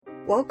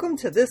Welcome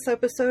to this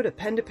episode of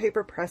Pen to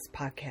Paper Press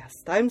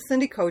Podcast. I'm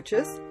Cindy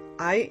Coaches.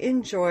 I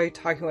enjoy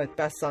talking with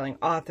best-selling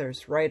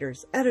authors,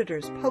 writers,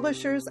 editors,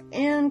 publishers,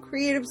 and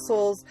creative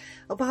souls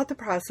about the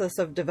process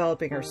of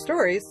developing our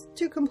stories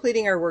to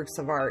completing our works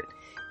of art.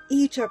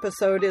 Each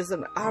episode is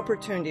an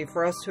opportunity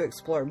for us to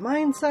explore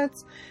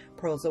mindsets,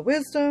 pearls of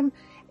wisdom,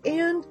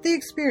 and the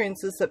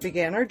experiences that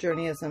began our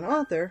journey as an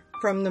author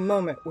from the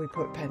moment we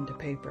put pen to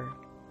paper.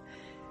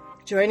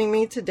 Joining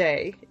me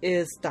today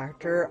is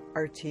Dr.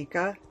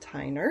 Artika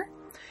Tyner.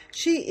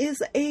 She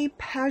is a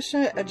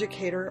passionate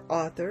educator,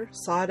 author,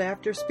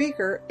 sought-after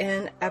speaker,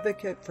 and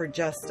advocate for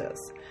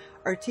justice.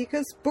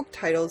 Artika's book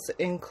titles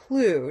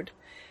include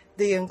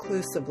The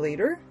Inclusive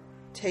Leader,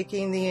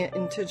 Taking the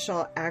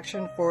Intentional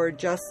Action for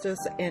Justice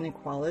and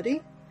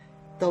Equality,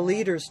 The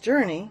Leader's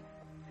Journey,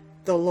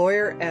 The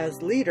Lawyer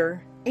as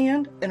Leader,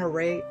 and an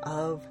array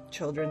of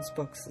children's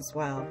books as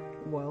well.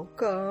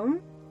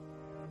 Welcome.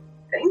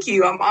 Thank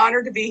you. I'm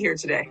honored to be here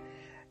today.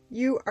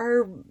 You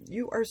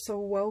are so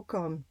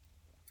welcome.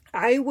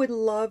 I would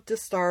love to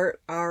start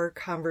our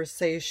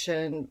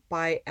conversation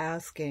by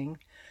asking,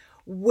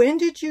 when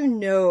did you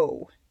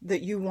know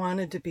that you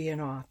wanted to be an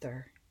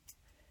author?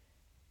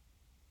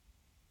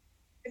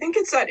 I think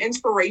it's that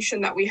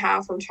inspiration that we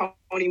have from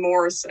Toni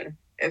Morrison.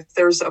 If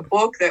there's a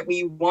book that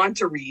we want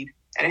to read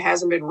and it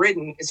hasn't been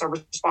written, it's our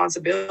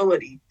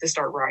responsibility to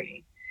start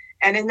writing.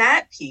 And in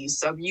that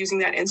piece of using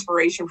that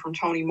inspiration from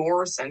Toni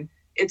Morrison,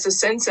 it's a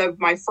sense of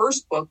my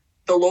first book,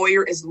 The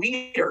Lawyer as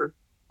Leader,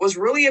 was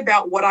really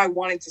about what I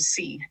wanted to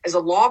see. As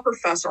a law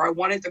professor, I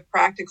wanted the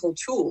practical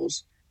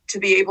tools to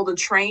be able to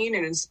train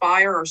and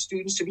inspire our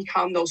students to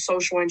become those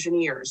social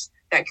engineers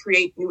that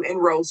create new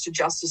inroads to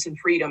justice and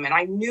freedom. And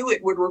I knew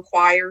it would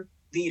require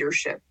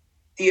leadership,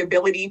 the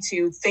ability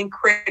to think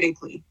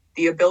critically,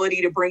 the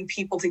ability to bring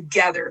people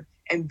together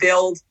and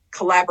build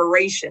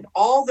collaboration,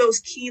 all those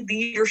key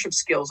leadership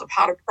skills of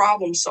how to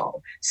problem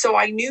solve. So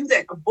I knew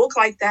that a book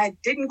like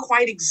that didn't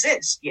quite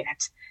exist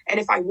yet. And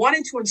if I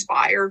wanted to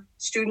inspire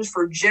students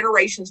for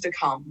generations to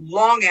come,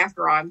 long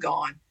after I'm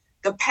gone,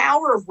 the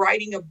power of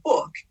writing a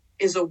book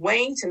is a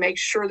way to make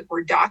sure that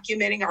we're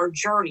documenting our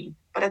journey,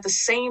 but at the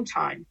same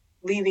time,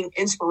 leaving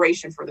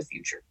inspiration for the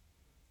future.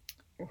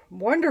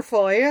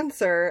 Wonderful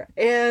answer.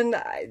 And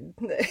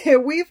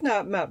we've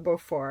not met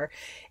before.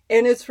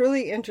 And it's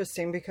really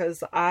interesting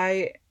because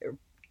I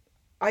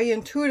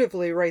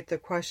intuitively write the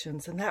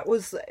questions. And that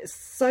was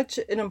such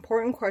an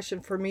important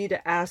question for me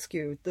to ask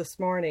you this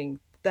morning,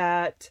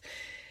 that,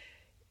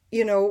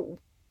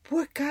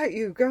 what got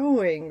you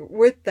going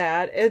with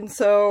that? And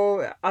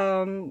so,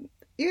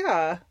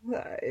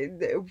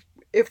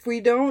 if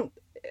we don't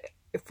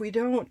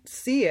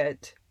see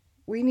it,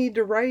 we need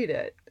to write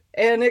it.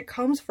 And it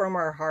comes from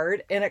our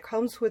heart, and it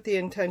comes with the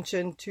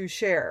intention to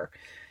share,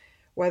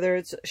 whether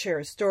it's share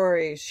a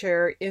story,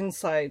 share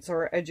insights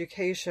or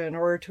education,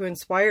 or to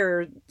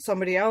inspire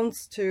somebody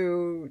else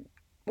to,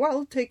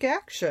 take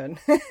action.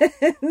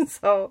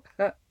 So,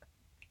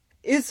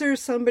 is there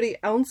somebody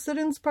else that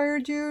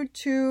inspired you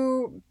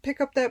to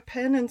pick up that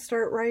pen and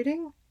start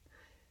writing?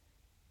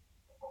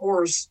 Of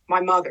course,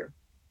 my mother.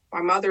 My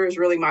mother is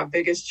really my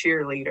biggest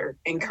cheerleader,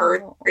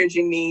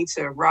 encouraging me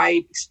to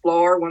write,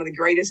 explore. One of the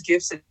greatest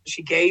gifts that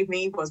she gave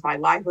me was my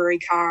library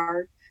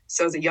card.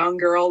 So as a young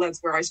girl, that's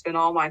where I spent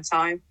all my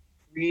time,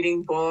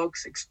 reading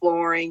books,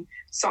 exploring.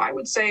 So I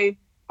would say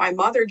my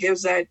mother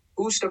gives that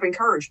boost of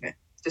encouragement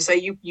to say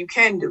you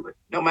can do it,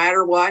 no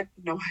matter what.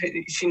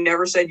 She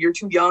never said you're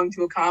too young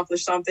to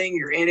accomplish something.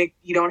 You're in it.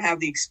 You don't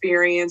have the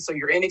experience, so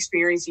you're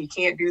inexperienced. You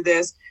can't do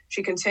this.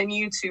 She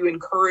continued to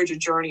encourage a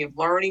journey of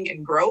learning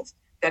and growth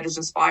that has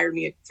inspired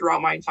me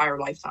throughout my entire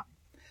lifetime.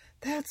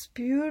 That's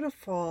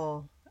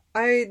beautiful.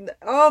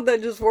 That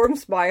just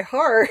warms my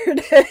heart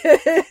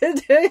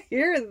to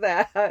hear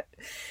that.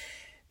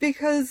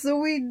 Because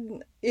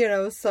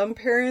some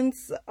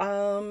parents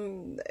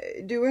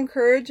do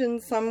encourage,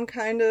 and some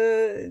kind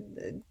of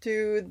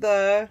do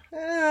the,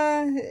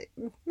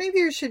 maybe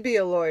you should be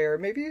a lawyer,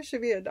 maybe you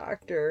should be a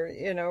doctor,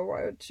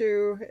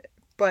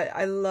 but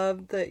I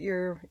love that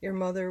your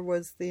mother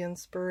was the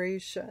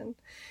inspiration.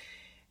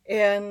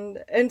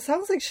 And it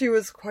sounds like she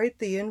was quite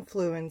the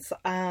influence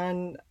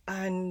on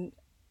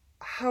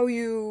how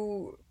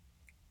you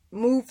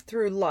move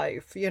through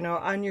life,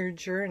 on your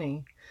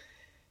journey.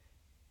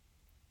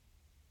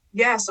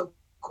 Yes, of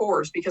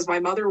course, because my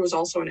mother was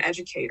also an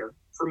educator.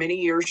 For many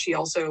years, she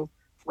also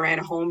ran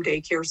a home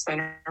daycare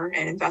center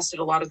and invested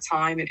a lot of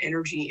time and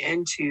energy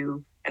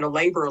into, and a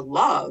labor of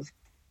love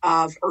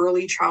of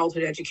early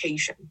childhood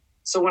education.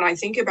 So when I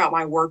think about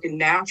my work, it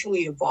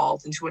naturally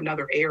evolved into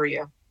another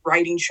area,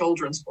 writing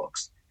children's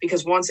books,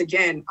 because once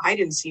again, I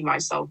didn't see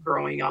myself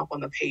growing up on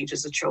the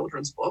pages of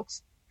children's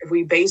books. If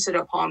we base it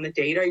upon the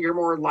data, you're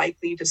more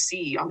likely to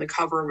see on the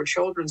cover of a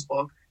children's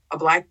book a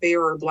black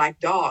bear or a black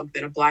dog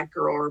than a black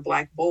girl or a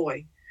black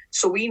boy.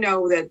 So we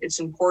know that it's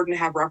important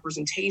to have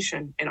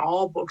representation in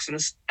all books, and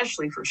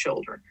especially for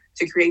children,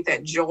 to create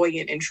that joy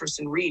and interest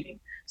in reading.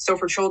 So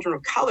for children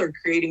of color,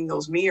 creating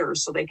those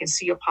mirrors so they can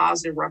see a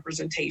positive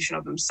representation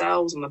of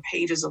themselves on the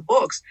pages of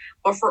books,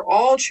 but for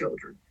all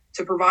children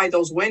to provide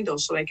those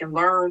windows so they can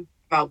learn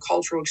about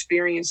cultural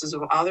experiences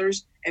of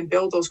others and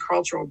build those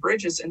cultural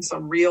bridges in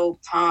some real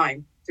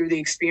time through the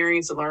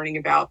experience of learning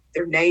about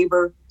their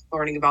neighbor,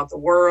 learning about the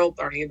world,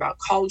 learning about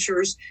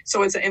cultures.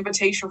 So it's an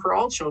invitation for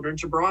all children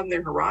to broaden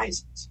their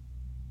horizons.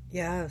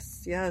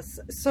 Yes, yes.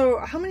 So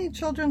how many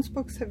children's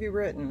books have you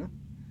written?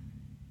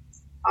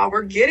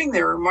 We're getting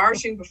there. We're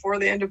marching before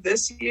the end of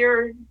this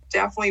year.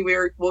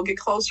 Definitely we'll get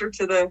closer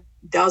to the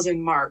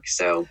dozen mark.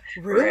 So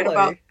We're at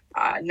about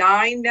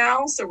 9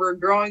 now. So we're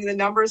growing the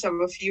numbers. I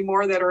have a few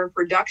more that are in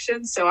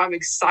production. So I'm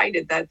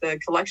excited that the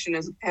collection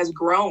has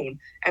grown.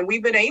 And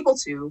we've been able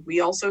to.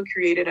 We also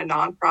created a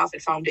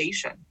nonprofit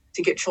foundation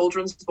to get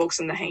children's books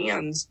in the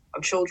hands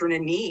of children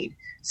in need.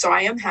 So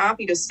I am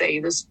happy to say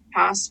this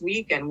past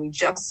weekend, we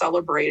just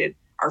celebrated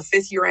our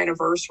 5th year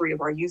anniversary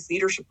of our youth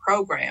leadership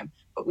program,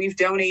 but we've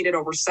donated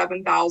over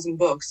 7,000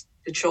 books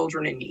to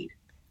children in need.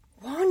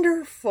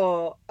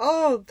 Wonderful.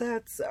 Oh,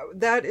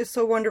 that is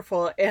so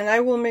wonderful. And I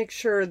will make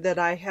sure that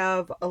I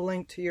have a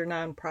link to your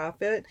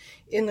nonprofit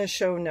in the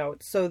show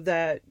notes so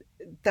that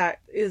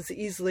is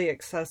easily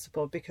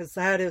accessible, because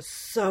that is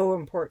so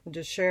important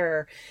to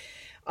share.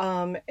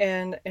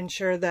 And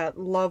share that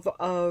love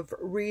of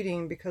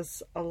reading,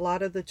 because a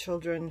lot of the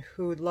children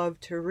who love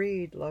to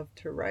read love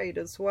to write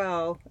as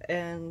well,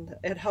 and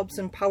it helps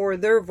empower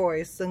their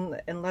voice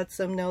and lets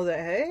them know that,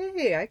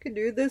 hey, I could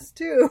do this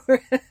too.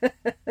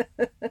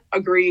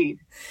 Agreed.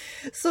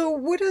 So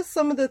what are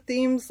some of the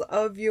themes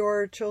of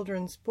your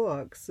children's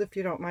books, if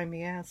you don't mind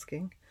me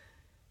asking?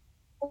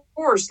 Of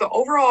course, the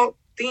overall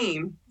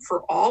theme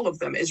for all of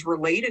them is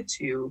related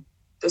to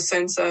the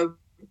sense of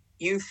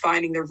youth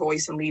finding their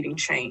voice and leading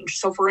change.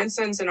 So for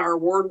instance, in our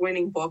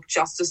award-winning book,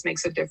 Justice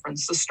Makes a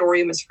Difference, the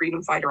story of Miss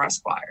Freedom Fighter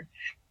Esquire,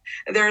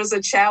 there is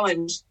a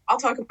challenge. I'll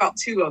talk about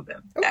 2 of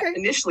them. Okay. That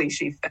initially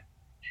she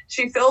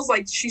feels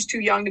like she's too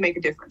young to make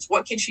a difference.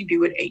 What can she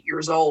do at 8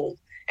 years old?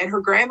 And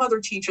her grandmother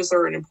teaches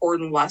her an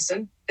important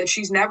lesson that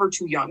she's never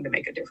too young to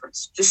make a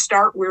difference. Just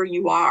start where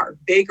you are,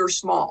 big or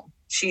small.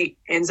 She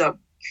ends up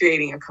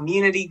creating a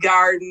community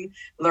garden,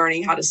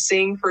 learning how to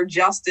sing for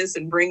justice,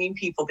 and bringing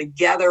people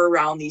together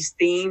around these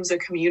themes of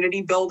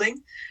community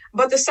building.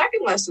 But the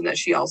second lesson that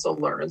she also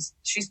learns,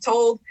 she's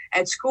told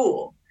at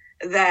school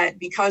that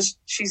because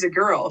she's a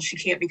girl, she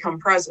can't become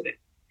president.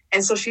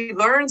 And so she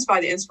learns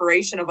by the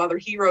inspiration of other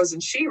heroes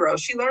and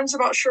sheroes. She learns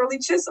about Shirley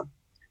Chisholm,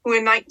 who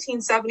in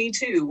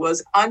 1972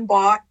 was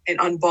unbought and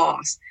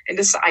unbossed and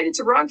decided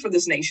to run for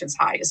this nation's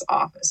highest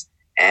office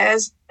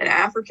as an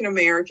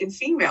African-American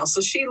female.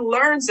 So she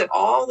learns that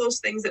all those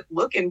things that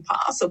look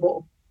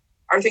impossible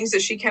are things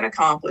that she can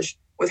accomplish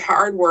with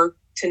hard work,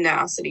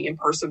 tenacity, and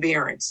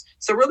perseverance.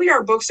 So really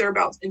our books are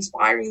about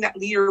inspiring that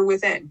leader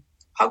within.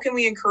 How can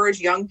we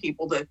encourage young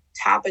people to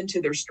tap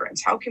into their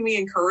strengths? How can we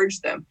encourage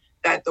them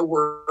that the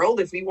world,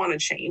 if we want to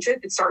change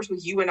it, it starts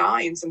with you and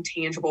I in some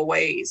tangible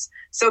ways.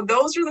 So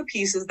those are the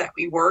pieces that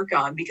we work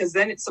on, because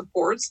then it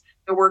supports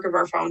the work of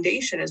our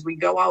foundation as we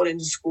go out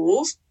into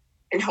schools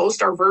and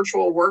host our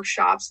virtual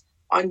workshops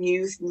on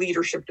youth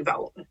leadership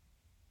development.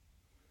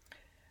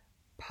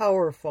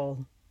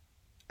 Powerful.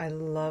 I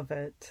love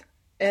it.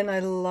 And I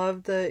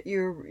love that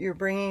you're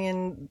bringing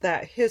in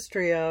that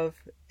history of,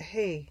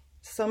 hey,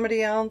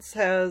 somebody else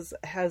has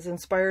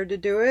inspired to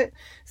do it,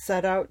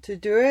 set out to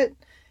do it.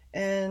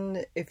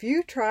 And if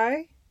you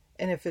try,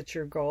 and if it's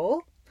your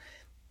goal,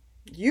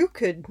 you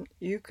could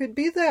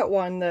be that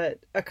one that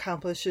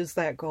accomplishes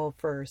that goal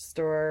first,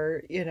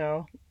 or,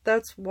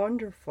 that's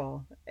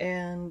wonderful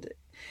and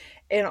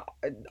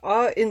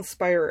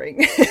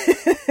awe-inspiring.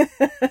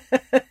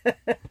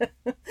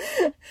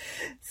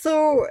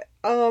 So,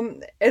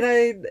 and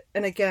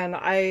again,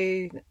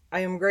 I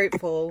am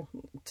grateful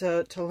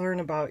to learn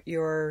about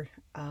your,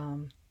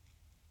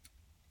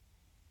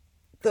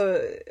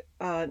 the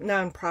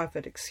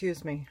nonprofit,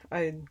 excuse me.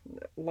 I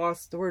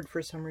lost the word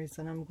for some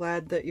reason. I'm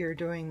glad that you're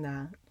doing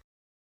that.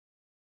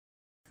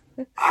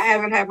 I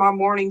haven't had my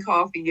morning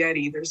coffee yet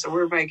either, so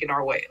we're making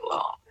our way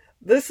along.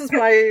 This is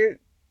my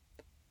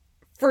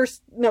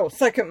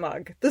second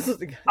mug. This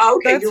is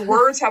okay. Your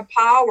words have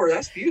power.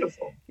 That's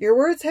beautiful. Your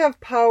words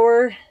have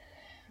power.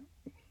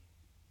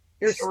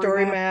 Your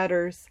story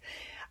matters.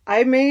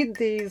 I made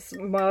these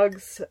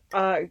mugs.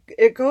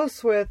 It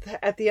goes with,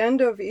 at the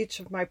end of each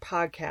of my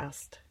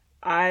podcasts,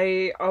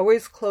 I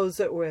always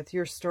close it with,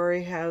 your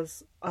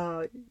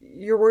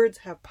words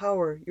have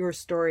power, your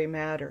story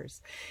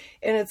matters.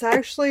 And it's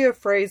actually a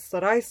phrase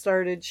that I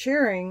started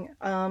sharing.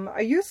 I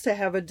used to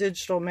have a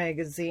digital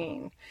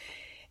magazine.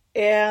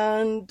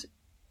 And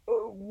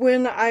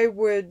when I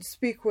would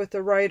speak with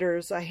the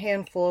writers, a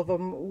handful of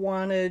them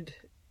wanted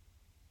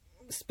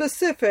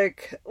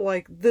specific,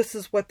 like, this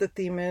is what the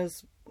theme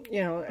is,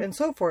 and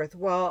so forth.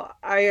 Well,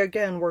 I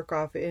again work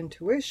off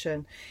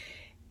intuition.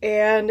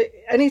 And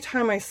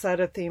anytime I set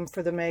a theme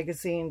for the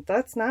magazine,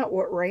 that's not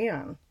what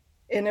ran.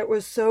 And it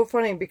was so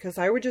funny because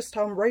I would just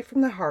tell them right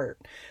from the heart,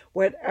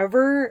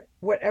 whatever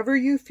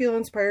you feel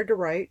inspired to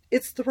write,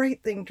 it's the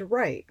right thing to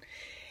write.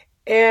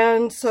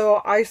 And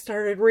so I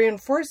started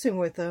reinforcing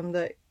with them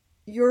that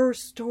your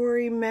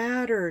story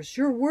matters.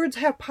 Your words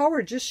have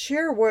power. Just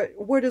share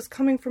what is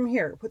coming from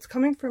here, what's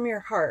coming from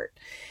your heart.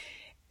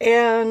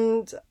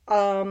 And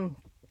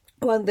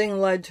one thing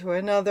led to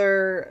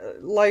another.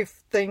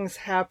 Life things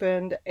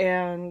happened,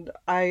 and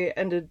I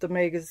ended the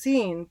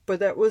magazine. But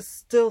that was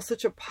still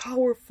such a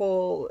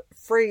powerful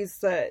phrase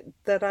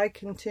that I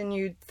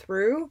continued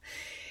through.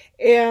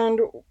 And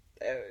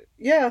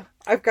yeah,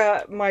 I've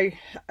got I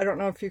don't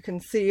know if you can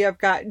see, I've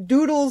got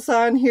doodles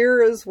on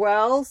here as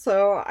well.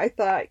 So I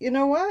thought, you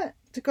know what?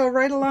 To go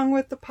right along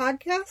with the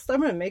podcast,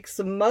 I'm going to make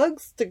some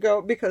mugs to go,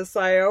 because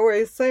I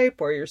always say,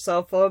 pour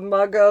yourself a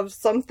mug of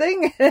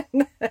something,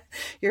 and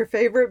your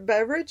favorite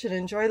beverage, and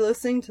enjoy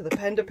listening to the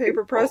Pen to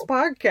Paper Press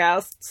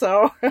podcast.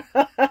 So,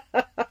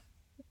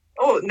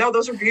 oh no,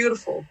 those are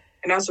beautiful,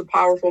 and that's a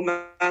powerful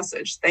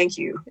message. Thank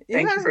you.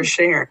 Thank you for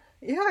sharing.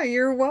 Yeah,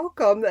 you're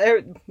welcome.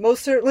 I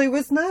most certainly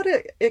was not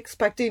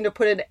expecting to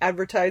put an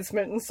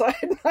advertisement inside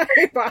my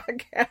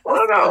podcast.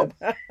 Oh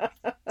no,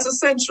 it's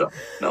essential.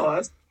 No,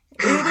 that's.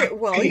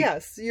 Well,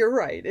 yes, you're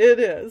right. It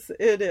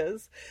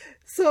is.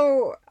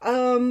 So,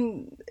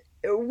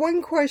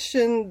 one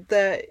question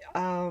that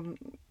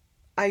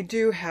I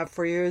do have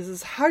for you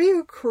is how do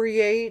you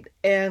create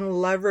and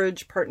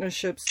leverage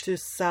partnerships to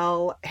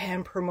sell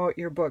and promote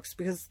your books?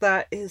 Because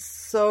that is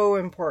so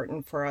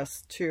important for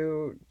us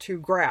to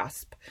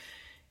grasp.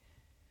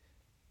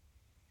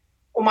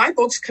 Well, my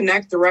books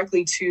connect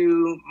directly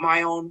to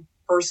my own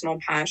personal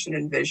passion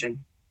and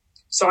vision.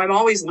 So I'm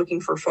always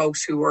looking for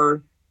folks who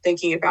are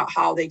thinking about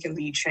how they can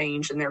lead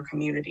change in their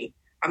community.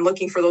 I'm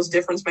looking for those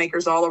difference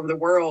makers all over the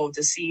world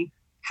to see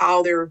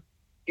how they're,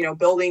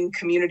 building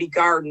community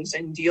gardens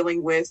and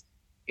dealing with,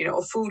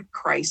 a food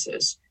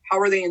crisis. How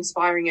are they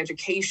inspiring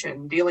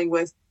education, dealing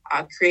with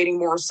creating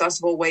more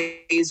accessible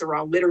ways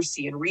around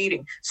literacy and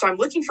reading? So I'm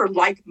looking for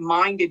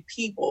like-minded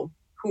people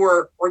who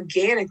are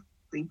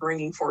organically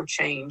bringing forth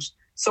change.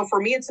 So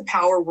for me, it's the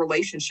power of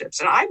relationships.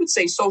 And I would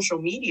say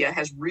social media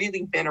has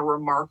really been a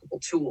remarkable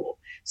tool.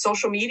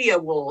 Social media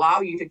will allow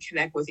you to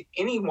connect with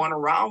anyone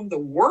around the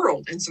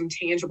world in some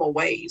tangible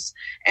ways.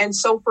 And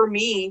so for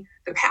me,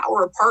 the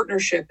power of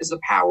partnership is the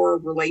power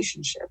of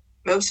relationship.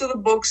 Most of the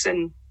books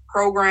and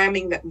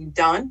programming that we've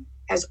done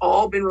has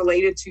all been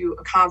related to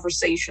a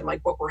conversation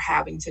like what we're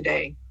having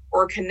today,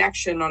 or a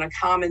connection on a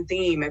common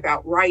theme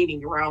about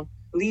writing, around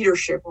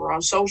leadership,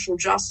 around social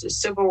justice,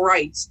 civil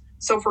rights.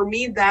 So for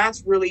me,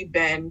 that's really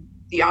been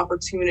the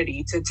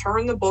opportunity to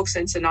turn the books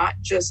into not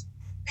just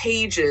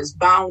pages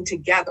bound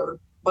together,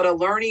 but a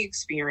learning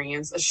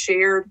experience, a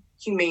shared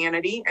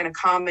humanity, and a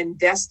common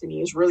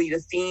destiny is really the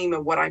theme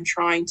of what I'm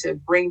trying to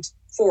bring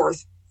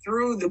forth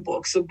through the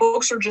books. The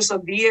books are just a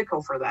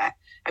vehicle for that.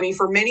 I mean,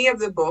 for many of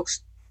the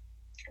books,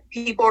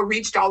 people have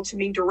reached out to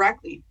me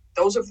directly.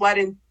 Those have led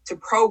into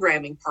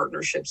programming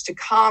partnerships, to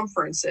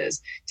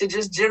conferences, to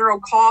just general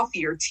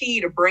coffee or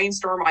tea to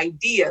brainstorm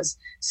ideas.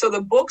 So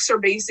the books are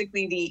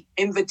basically the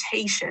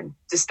invitation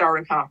to start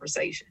a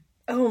conversation.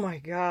 Oh my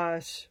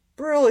gosh,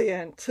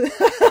 brilliant.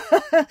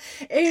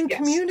 And yes.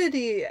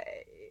 Community,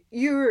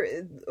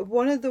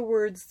 one of the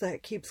words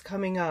that keeps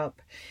coming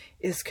up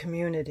is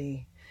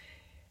community.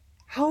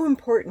 How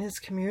important is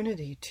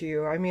community to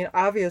you? I mean,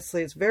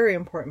 obviously it's very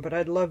important, but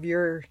I'd love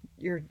your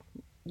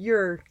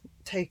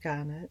take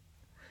on it.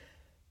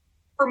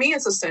 For me,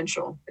 it's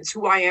essential. It's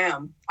who I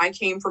am. I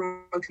came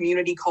from a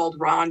community called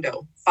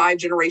Rondo. 5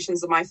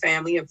 generations of my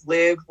family have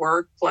lived,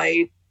 worked,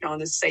 played on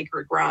this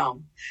sacred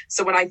ground.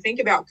 So when I think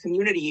about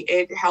community,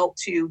 it helped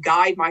to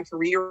guide my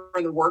career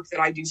and the work that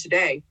I do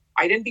today.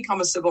 I didn't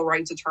become a civil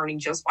rights attorney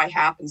just by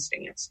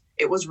happenstance.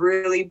 It was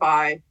really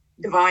by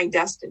divine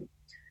destiny.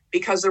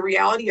 Because the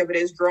reality of it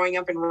is, growing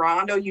up in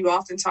Rondo, you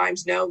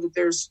oftentimes know that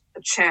there's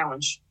a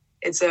challenge.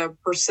 It's a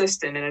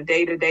persistent and a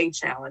day-to-day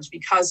challenge,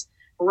 because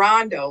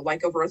Rondo,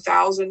 like over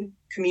 1,000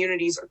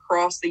 communities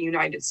across the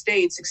United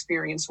States,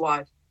 experience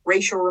what?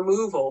 Racial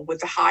removal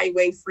with the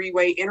highway,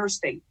 freeway,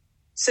 interstate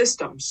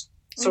systems.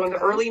 So in the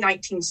early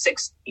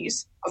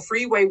 1960s, a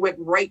freeway went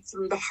right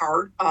through the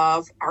heart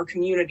of our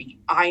community,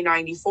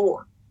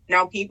 I-94.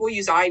 Now people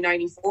use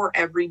I-94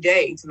 every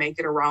day to make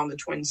it around the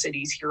Twin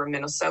Cities here in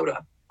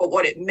Minnesota. But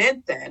what it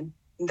meant then,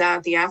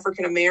 that the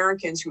African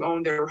Americans who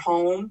owned their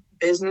home,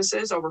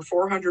 businesses, over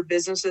 400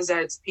 businesses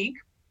at its peak,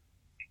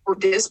 were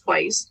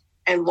displaced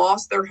and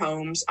lost their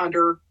homes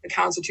under the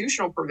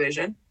constitutional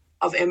provision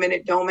of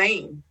eminent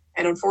domain.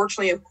 And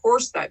unfortunately, of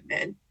course, that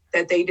meant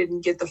that they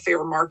didn't get the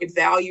fair market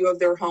value of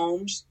their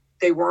homes.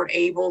 They weren't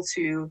able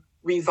to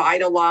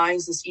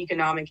revitalize this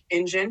economic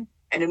engine.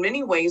 And in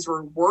many ways,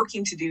 we're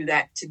working to do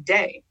that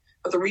today.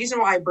 But the reason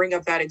why I bring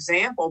up that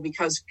example,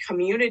 because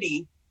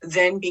community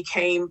then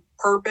became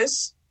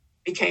purpose,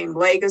 became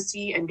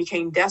legacy, and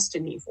became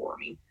destiny for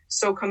me.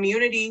 So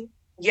community,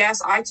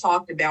 yes, I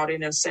talked about it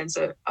in a sense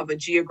of a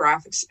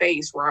geographic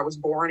space where I was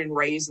born and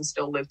raised and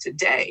still live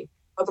today.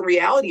 But the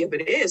reality of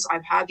it is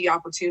I've had the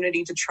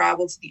opportunity to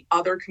travel to the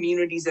other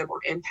communities that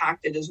were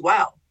impacted as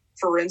well.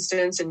 For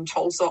instance, in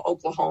Tulsa,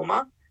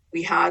 Oklahoma,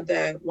 we had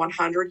the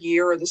 100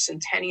 year or the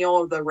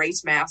centennial of the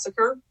race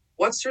massacre.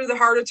 What's through the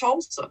heart of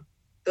Tulsa?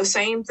 The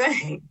same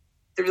thing.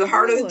 Through the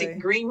heart of the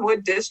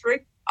Greenwood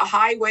district, a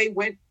highway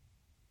went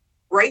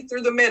right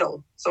through the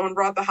middle. Someone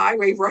brought the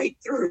highway right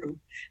through.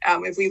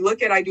 If we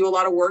look at, I do a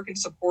lot of work in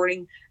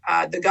supporting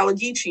the Gullah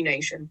Geechee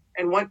Nation,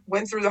 and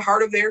went through the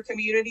heart of their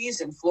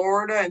communities in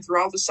Florida and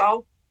throughout the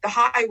South, the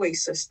highway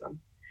system.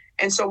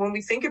 And so when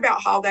we think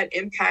about how that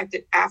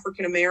impacted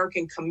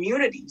African-American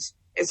communities,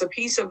 it's a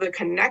piece of the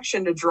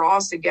connection to draw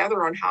us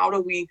together on how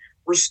do we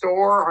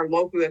restore our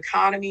local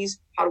economies,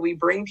 how do we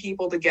bring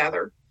people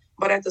together,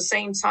 but at the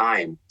same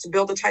time, to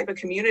build a type of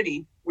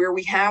community where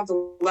we have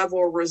the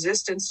level of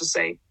resistance to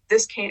say,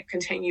 this can't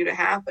continue to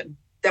happen,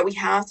 that we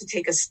have to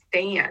take a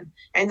stand.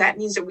 And that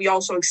means that we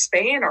also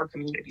expand our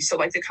community. So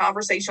like the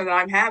conversation that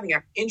I'm having,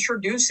 I'm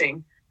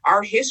introducing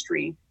our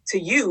history to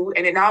you,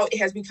 and now it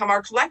has become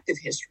our collective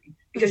history,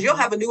 because you'll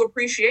have a new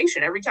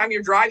appreciation. Every time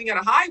you're driving on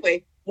a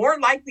highway, more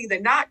likely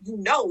than not, you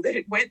know that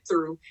it went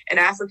through an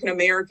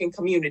African-American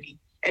community.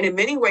 And in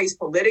many ways,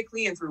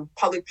 politically and through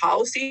public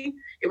policy,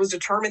 it was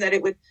determined that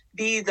it would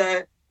be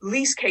the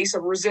least case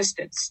of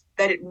resistance,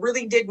 that it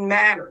really didn't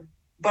matter.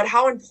 But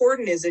how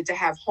important is it to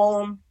have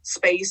home,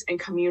 space, and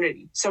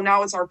community? So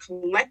now it's our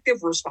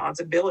collective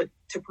responsibility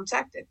to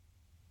protect it.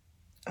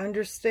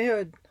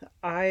 Understood.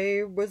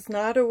 I was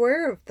not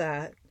aware of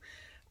that.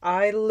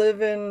 I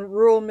live in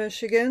rural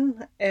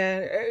Michigan,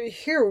 and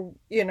here,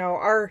 you know,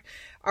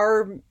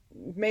 our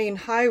main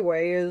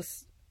highway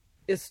is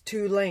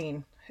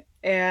 2-lane.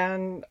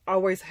 And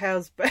always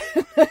has been,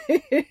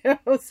 you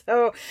know,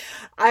 so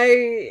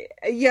I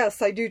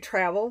do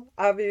travel.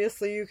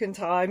 Obviously you can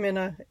tell I'm in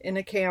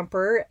a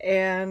camper,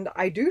 and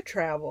I do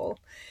travel,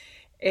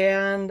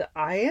 and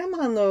I am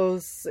on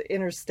those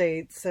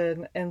interstates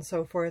and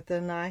so forth.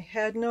 And I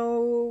had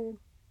no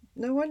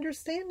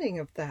understanding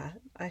of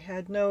that. I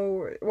had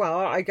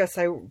I guess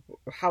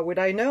how would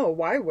I know?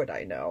 Why would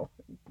I know?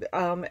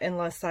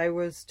 Unless I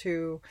was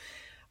to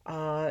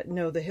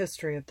know the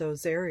history of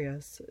those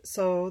areas.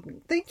 So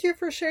thank you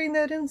for sharing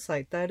that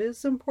insight. That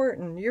is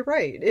important. You're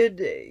right.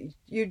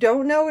 You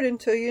don't know it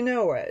until you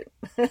know it.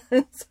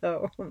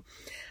 So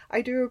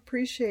I do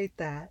appreciate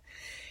that.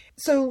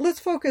 So let's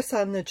focus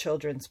on the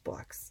children's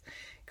books,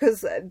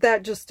 because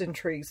that just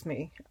intrigues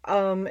me.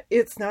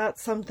 It's not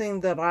something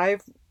that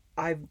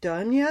I've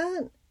done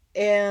yet,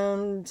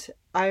 and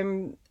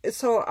I'm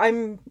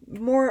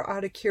more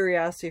out of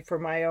curiosity for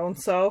my own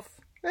self,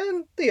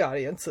 and the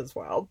audience as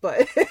well.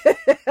 But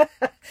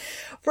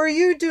for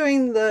you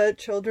doing the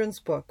children's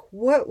book,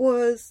 what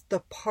was the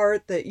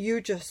part that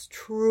you just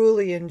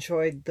truly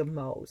enjoyed the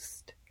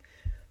most?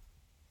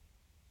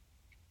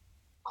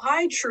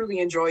 I truly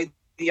enjoyed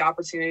the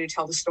opportunity to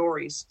tell the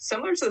stories.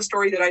 Similar to the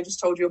story that I just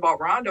told you about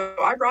Rondo,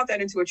 I brought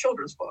that into a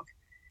children's book.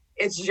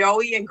 It's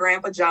Joey and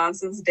Grandpa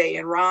Johnson's Day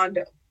in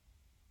Rondo.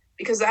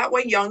 Because that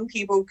way young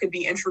people could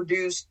be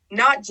introduced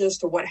not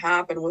just to what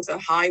happened with the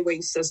highway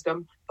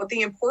system, but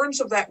the importance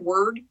of that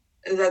word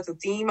that the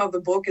theme of the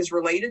book is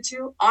related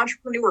to,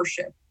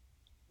 entrepreneurship.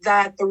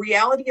 That the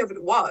reality of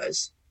it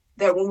was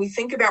that when we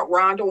think about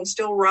Rondo and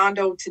still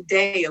Rondo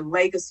today, a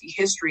legacy,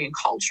 history, and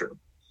culture,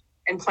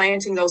 and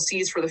planting those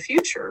seeds for the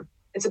future,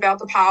 it's about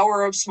the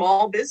power of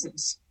small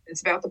business.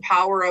 It's about the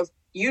power of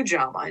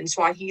Ujamaa in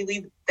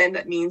Swahili. Then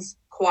that means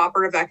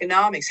cooperative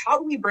economics. How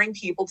do we bring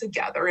people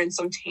together in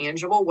some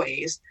tangible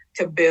ways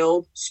to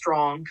build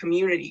strong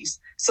communities?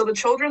 So the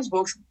children's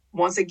books,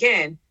 once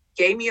again,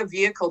 gave me a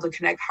vehicle to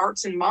connect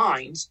hearts and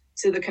minds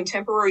to the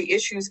contemporary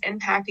issues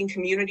impacting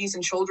communities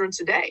and children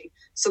today.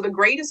 So the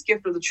greatest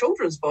gift of the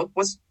children's book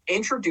was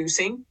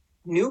introducing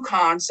new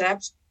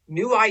concepts,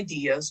 new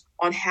ideas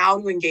on how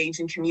to engage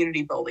in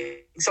community building.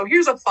 So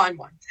here's a fun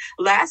one.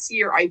 Last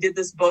year, I did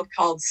this book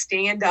called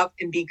Stand Up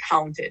and Be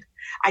Counted.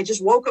 I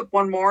just woke up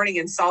one morning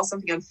and saw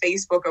something on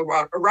Facebook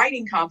about a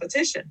writing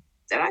competition.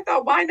 And I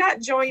thought, why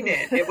not join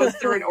in? It was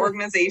through an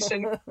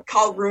organization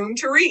called Room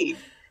to Read.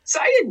 So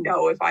I didn't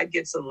know if I'd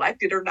get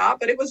selected or not,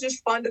 but it was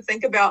just fun to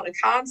think about a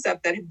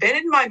concept that had been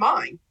in my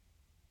mind,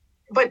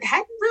 but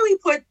hadn't really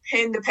put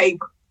pen to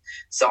paper.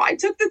 So I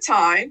took the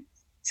time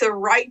to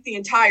write the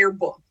entire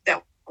book.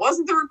 That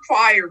wasn't the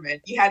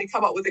requirement. You had to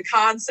come up with a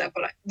concept,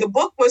 but the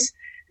book was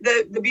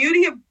the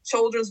beauty of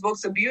children's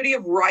books, the beauty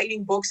of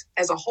writing books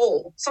as a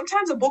whole.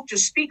 Sometimes a book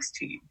just speaks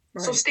to you.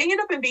 Right. So Stand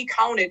Up and Be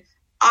Counted,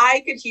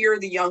 I could hear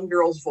the young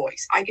girl's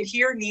voice. I could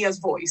hear Nia's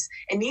voice.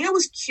 And Nia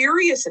was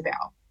curious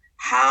about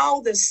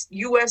how this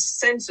U.S.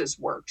 Census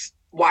works.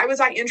 Why was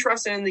I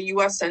interested in the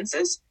U.S.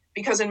 Census?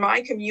 Because in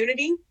my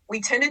community,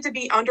 we tended to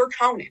be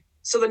undercounted.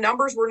 So the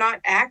numbers were not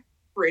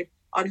accurate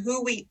on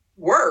who we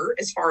were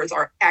as far as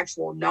our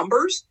actual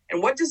numbers.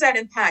 And what does that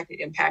impact? It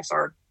impacts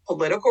our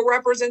political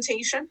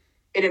representation.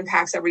 It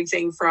impacts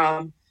everything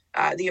from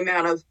the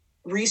amount of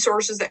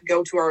resources that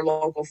go to our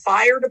local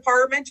fire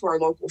department, to our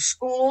local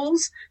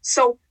schools.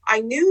 So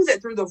I knew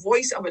that through the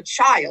voice of a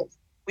child,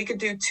 we could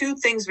do two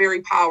things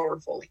very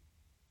powerfully.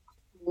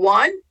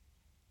 One,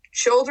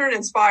 children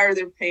inspire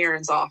their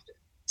parents often.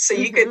 So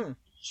you could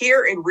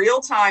hear in real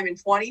time in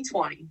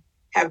 2020,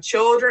 have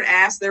children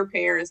ask their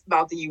parents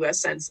about the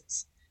U.S.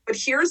 Census. But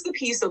here's the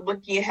piece of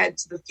looking ahead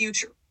to the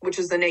future, which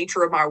is the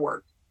nature of my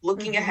work,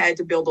 looking ahead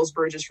to build those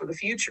bridges for the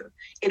future.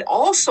 It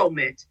also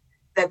meant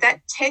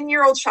that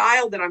 10-year-old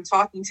child that I'm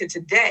talking to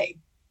today,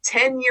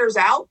 10 years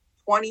out,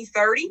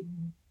 2030,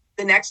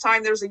 the next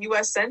time there's a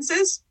U.S.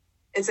 Census,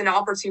 it's an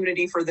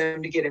opportunity for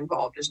them to get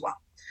involved as well.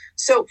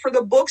 So for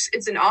the books,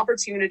 it's an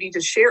opportunity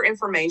to share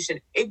information,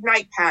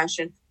 ignite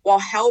passion, while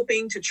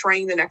helping to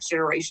train the next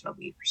generation of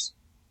leaders.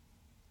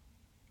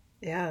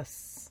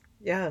 Yes,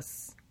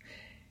 yes.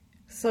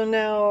 So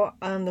now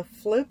on the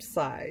flip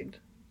side,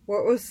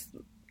 what was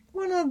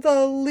one of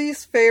the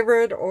least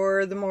favorite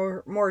or the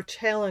more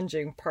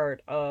challenging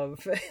part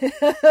of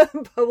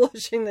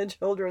publishing the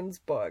children's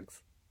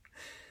books?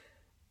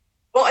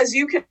 Well, as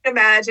you can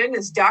imagine,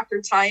 as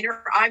Dr.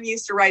 Tyner, I'm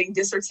used to writing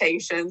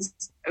dissertations,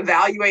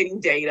 evaluating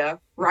data,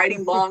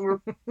 writing long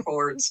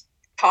reports,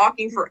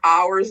 talking for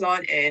hours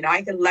on end.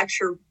 I can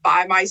lecture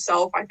by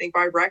myself. I think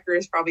my record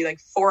is probably like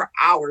 4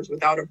 hours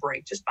without a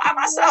break, just by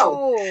myself.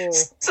 Whoa.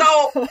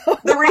 So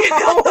the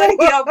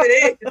reality of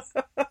it is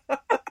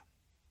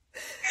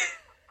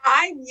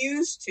I'm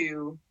used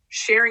to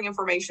sharing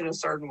information a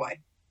certain way,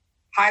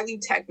 highly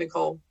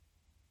technical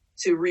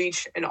to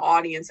reach an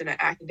audience in an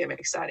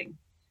academic setting.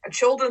 A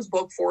children's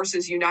book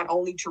forces you not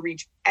only to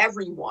reach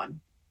everyone,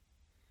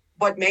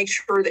 but make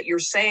sure that you're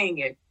saying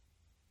it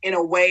in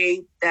a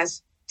way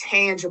that's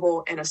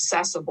tangible and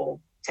accessible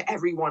to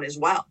everyone as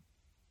well.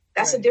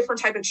 That's a different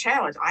type of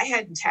challenge. I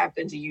hadn't tapped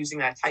into using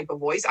that type of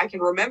voice. I can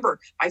remember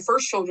my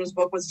first children's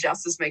book was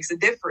Justice Makes a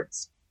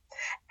Difference.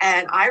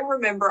 And I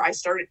remember I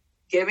started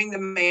giving the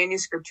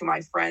manuscript to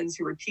my friends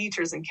who were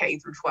teachers in K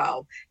through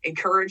 12,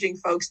 encouraging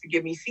folks to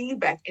give me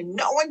feedback. And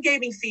no one gave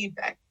me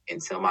feedback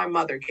until my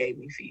mother gave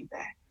me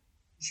feedback.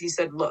 She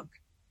said, look,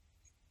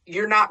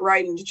 you're not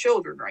writing to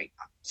children right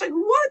now. It's like,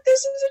 what?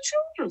 This is a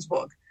children's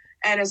book.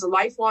 And as a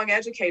lifelong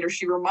educator,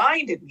 she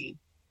reminded me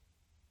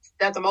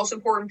that the most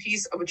important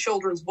piece of a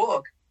children's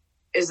book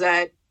is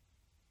that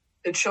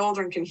the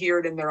children can hear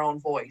it in their own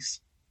voice.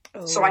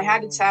 Oh. So I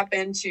had to tap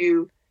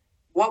into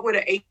what would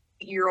an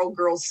 8-year-old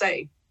girl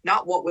say,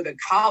 not what would a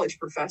college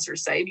professor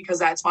say, because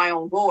that's my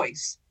own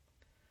voice.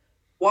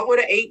 What would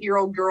an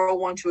 8-year-old girl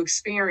want to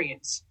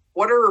experience?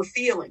 What are her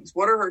feelings?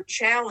 What are her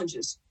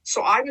challenges?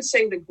 So I would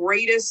say the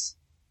greatest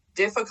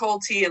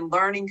difficulty and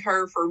learning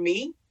curve for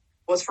me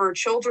was for a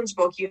children's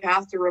book, you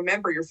have to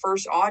remember your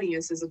first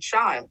audience is a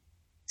child.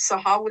 So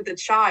how would the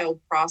child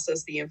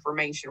process the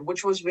information,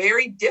 which was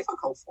very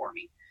difficult for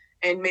me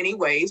in many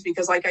ways,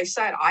 because like I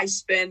said, I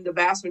spend the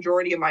vast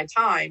majority of my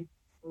time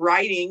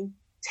writing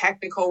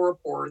technical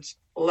reports,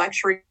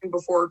 lecturing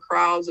before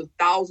crowds of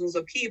thousands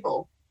of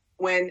people,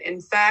 when in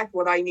fact,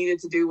 what I needed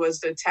to do was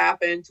to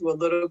tap into a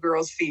little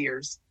girl's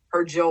fears,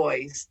 her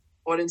joys,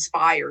 what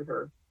inspired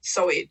her.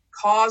 So it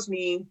caused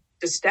me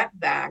to step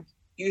back,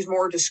 use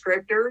more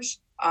descriptors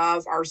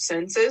of our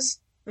senses,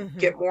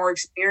 get more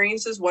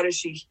experiences. What is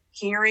she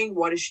hearing?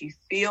 What is she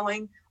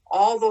feeling?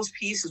 All those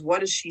pieces. What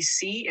does she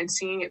see? And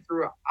seeing it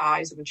through the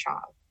eyes of a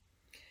child.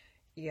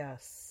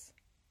 Yes.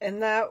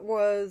 And that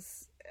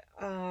was,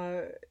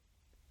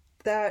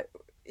 that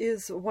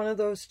is one of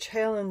those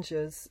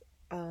challenges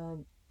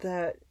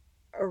that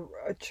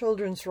a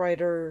children's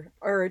writer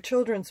or a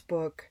children's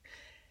book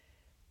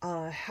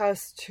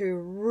has to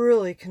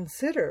really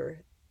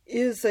consider.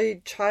 Is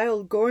a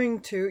child going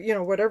to,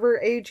 whatever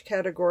age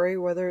category,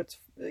 whether it's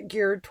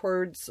geared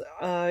towards,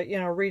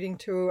 reading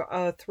to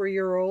a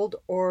 3-year-old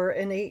or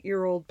an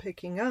 8-year-old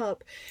picking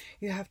up,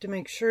 you have to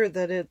make sure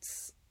that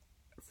it's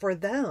for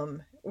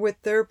them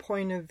with their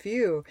point of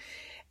view.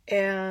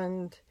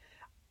 And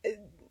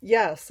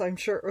yes, I'm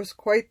sure it was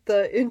quite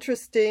the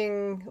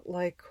interesting,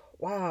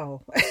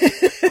 wow.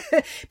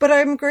 But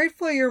I'm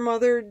grateful your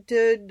mother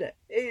did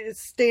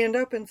stand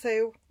up and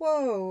say,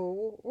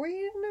 whoa,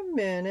 wait a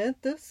minute,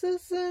 this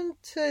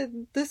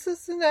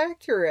isn't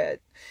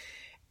accurate.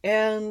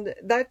 And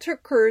that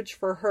took courage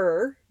for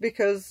her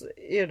because,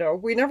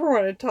 we never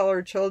want to tell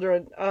our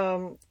children,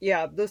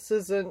 this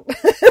isn't,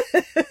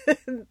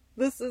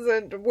 this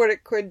isn't what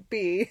it could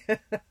be.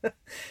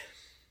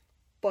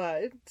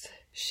 But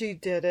she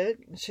did it.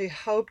 She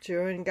helped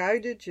you and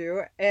guided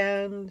you.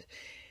 And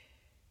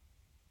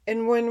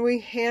when we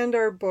hand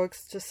our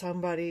books to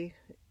somebody,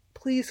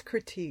 please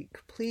critique.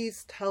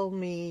 Please tell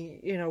me,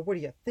 what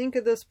do you think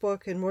of this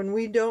book? And when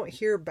we don't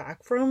hear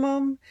back from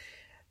them,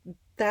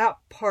 that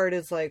part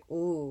is like,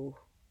 ooh,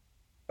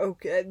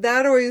 okay.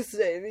 That always,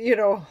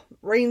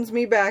 reins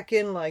me back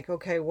in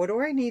okay, what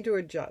do I need to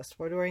adjust?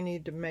 What do I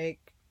need to make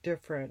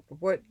different?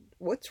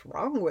 What's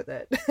wrong with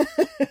it?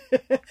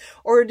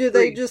 Or do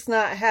they just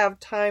not have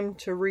time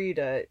to read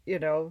it,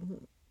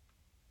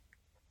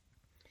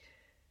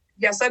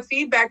 Yes, that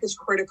feedback is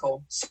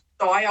critical. So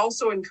I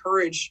also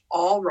encourage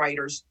all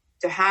writers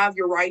to have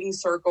your writing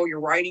circle, your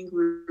writing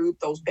group,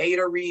 those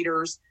beta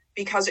readers,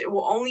 because it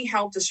will only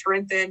help to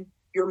strengthen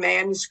your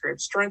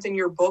manuscript, strengthen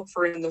your book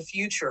for in the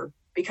future.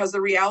 because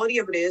the reality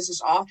of it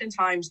is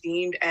oftentimes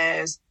deemed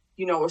as,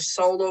 a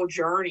solo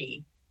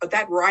journey. But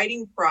that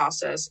writing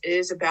process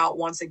is about,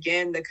 once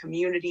again, the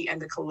community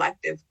and the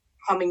collective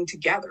coming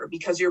together,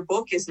 because your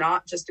book is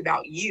not just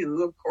about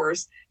you. Of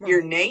course,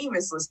 your name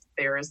is listed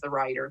there as the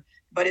writer,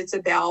 but it's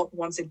about,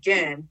 once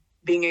again,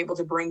 being able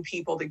to bring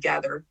people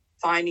together,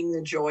 finding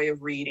the joy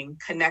of reading,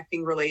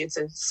 connecting related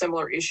to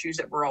similar issues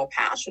that we're all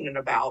passionate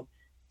about.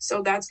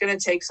 So that's going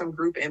to take some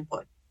group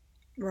input.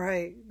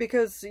 Right,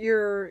 because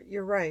you're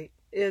right.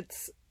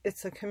 It's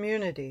a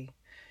community.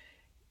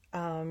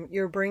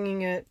 You're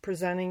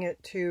presenting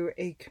it to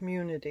a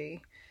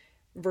community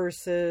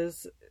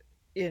versus,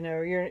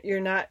 you're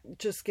not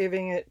just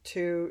giving it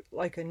to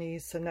like a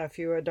niece, a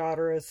nephew, a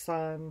daughter, a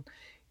son.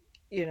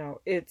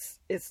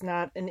 It's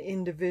not an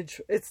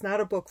individual. It's not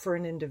a book for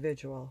an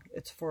individual.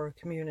 It's for a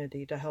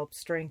community to help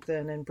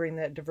strengthen and bring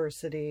that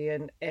diversity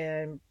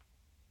and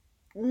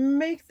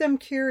make them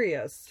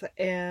curious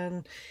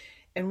and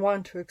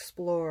want to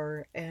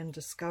explore and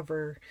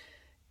discover,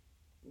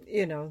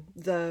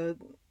 the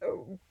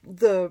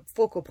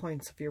focal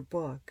points of your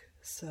book.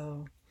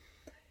 So,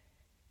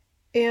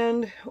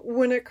 and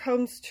when it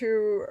comes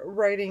to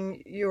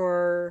writing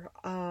your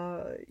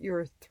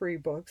 3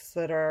 books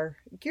that are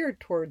geared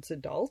towards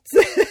adults,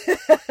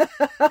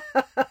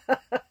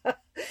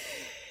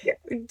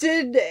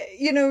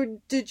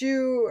 did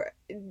you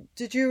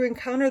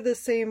encounter the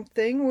same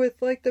thing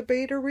with like the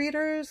beta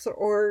readers,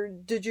 or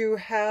did you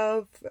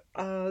have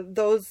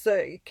those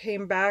that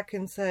came back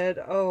and said,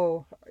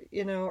 oh,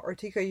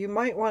 Artika, you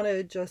might want to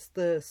adjust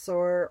this,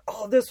 or,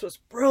 oh, this was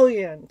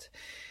brilliant?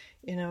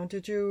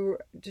 Did you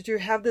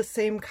have the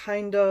same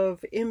kind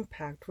of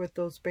impact with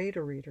those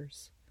beta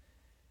readers?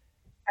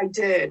 I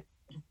did.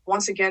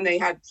 Once again, they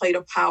had played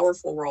a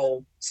powerful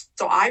role.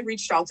 So I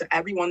reached out to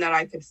everyone that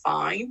I could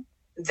find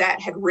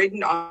that had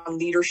written on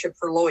leadership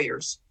for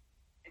lawyers.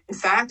 In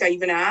fact, I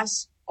even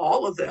asked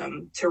all of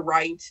them to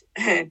write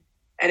an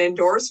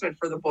endorsement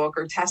for the book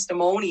or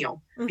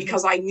testimonial,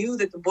 because I knew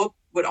that the book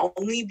would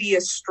only be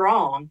as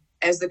strong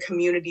as the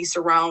community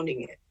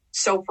surrounding it.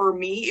 So for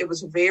me, it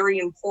was very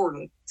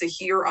important to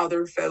hear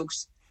other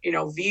folks,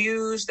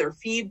 views, their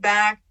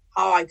feedback,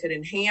 how I could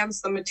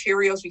enhance the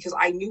materials, because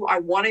I knew I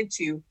wanted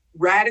to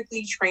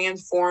radically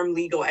transform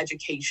legal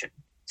education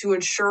to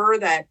ensure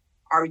that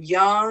our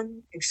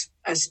young,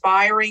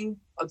 aspiring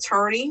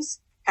attorneys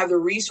have the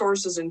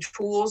resources and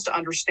tools to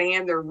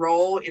understand their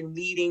role in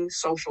leading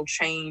social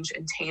change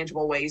in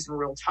tangible ways in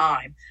real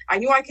time. I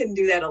knew I couldn't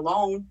do that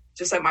alone,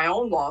 just at my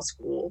own law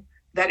school,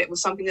 that it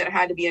was something that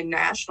had to be a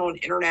national and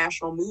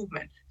international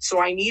movement. So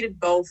I needed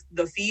both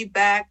the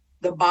feedback,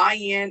 the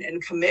buy-in,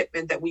 and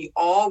commitment that we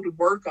all would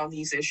work on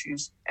these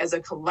issues as a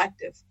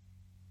collective.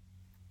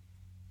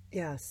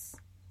 Yes.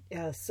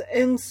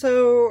 And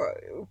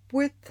so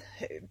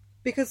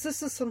because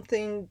this is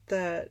something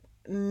that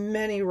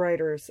many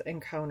writers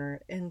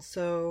encounter, and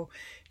so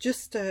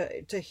just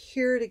to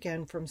hear it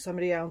again from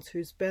somebody else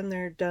who's been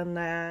there, done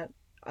that,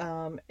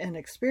 and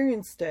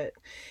experienced it.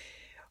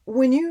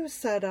 When you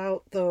set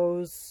out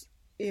those,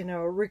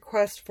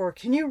 requests for,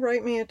 can you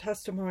write me a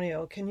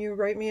testimonial? Can you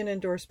write me an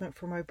endorsement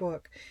for my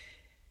book?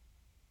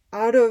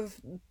 Out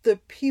of the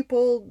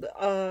people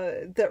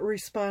that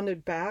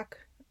responded back,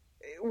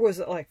 was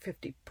it like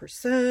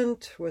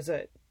 50%? Was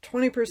it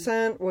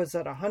 20%? Was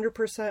it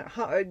 100%?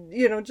 How,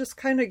 just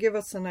kind of give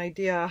us an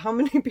idea how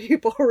many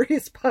people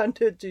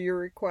responded to your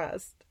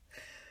request.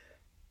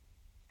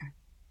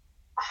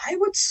 I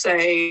would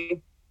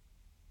say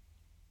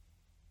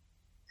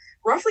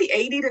roughly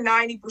 80 to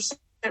 90%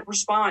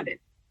 responded,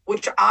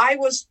 which I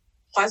was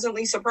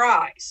pleasantly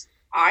surprised.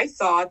 I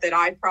thought that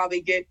I'd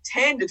probably get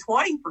 10 to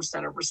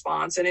 20% of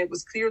response, and it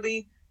was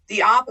clearly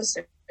the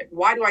opposite.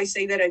 Why do I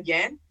say that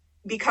again?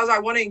 Because I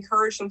want to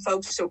encourage some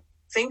folks to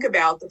think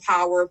about the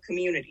power of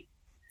community.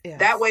 Yes.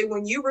 That way,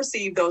 when you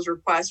receive those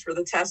requests for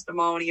the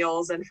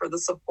testimonials and for the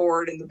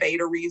support and the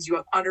beta reads,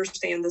 you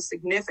understand the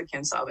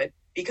significance of it,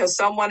 because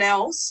someone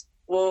else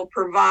will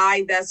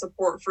provide that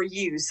support for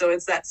you. So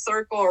it's that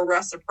circle of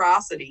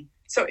reciprocity.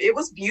 So it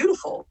was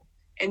beautiful.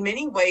 In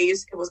many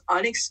ways, it was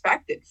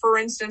unexpected. For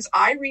instance,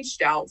 I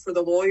reached out for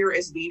the lawyer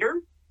as leader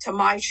to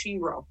my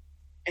shero.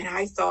 And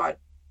I thought,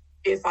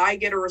 if I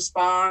get a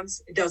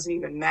response, it doesn't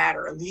even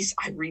matter. At least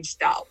I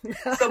reached out.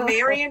 So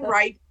Marian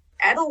Wright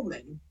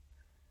Edelman,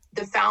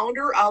 the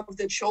founder of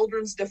the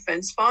Children's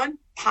Defense Fund,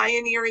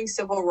 pioneering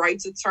civil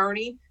rights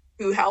attorney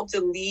who helped to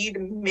lead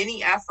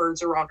many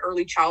efforts around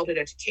early childhood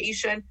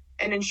education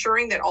and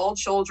ensuring that all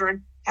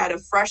children had a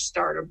fresh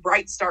start, a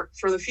bright start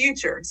for the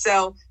future.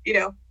 So,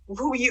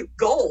 who you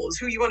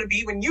want to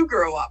be when you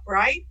grow up,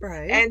 right?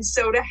 Right. And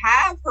so to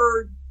have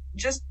her,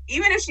 just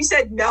even if she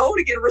said no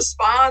to get a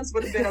response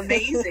would have been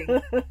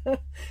amazing.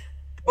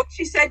 But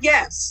she said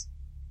yes.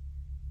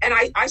 And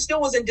I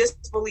still was in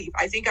disbelief.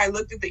 I think I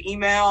looked at the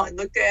email and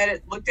looked at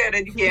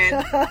it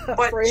again.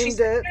 But she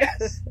said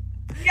yes.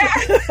 Yeah.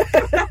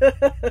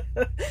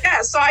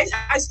 Yeah. So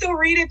I still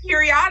read it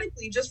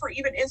periodically just for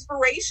even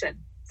inspiration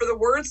for the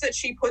words that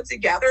she put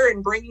together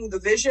and bringing the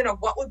vision of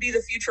what would be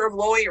the future of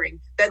lawyering.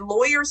 That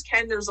lawyers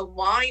can, there's a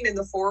line in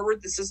the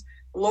foreword that says,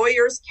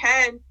 lawyers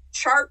can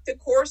chart the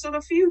course of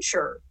the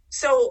future.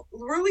 So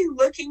really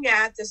looking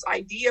at this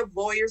idea of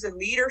lawyers and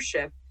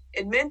leadership,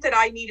 it meant that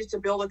I needed to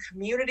build a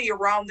community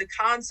around the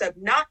concept,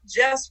 not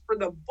just for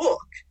the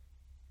book,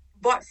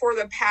 but for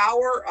the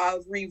power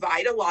of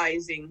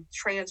revitalizing,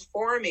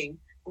 transforming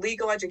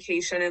legal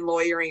education and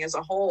lawyering as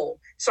a whole.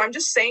 So I'm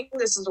just saying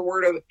this as a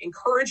word of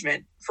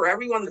encouragement for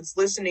everyone that's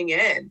listening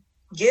in.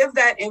 Give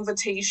that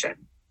invitation.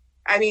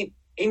 I mean,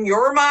 in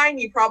your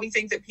mind, you probably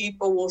think that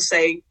people will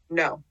say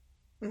no.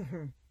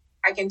 Mm-hmm.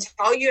 I can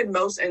tell you in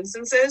most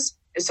instances,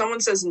 if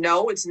someone says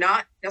no, it's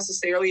not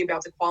necessarily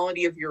about the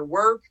quality of your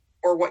work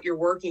or what you're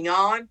working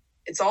on.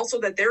 It's also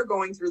that they're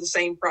going through the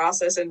same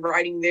process and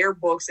writing their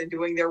books and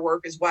doing their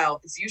work as well.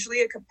 It's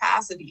usually a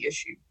capacity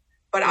issue.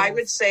 But yes. I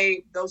would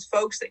say those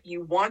folks that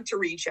you want to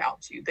reach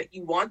out to, that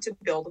you want to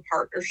build a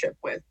partnership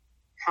with,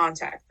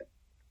 contact them.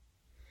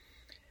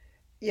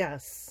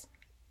 Yes.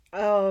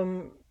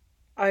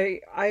 I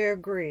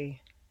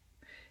agree.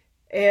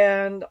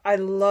 And I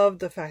love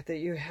the fact that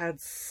you had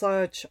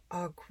such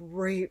a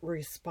great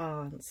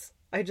response.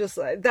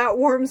 That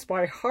warms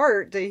my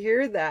heart to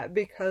hear that,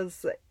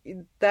 because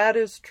that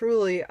is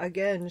truly,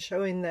 again,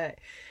 showing that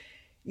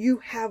you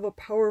have a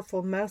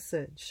powerful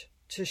message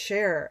to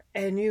share,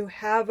 and you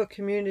have a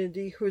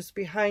community who's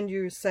behind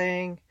you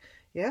saying,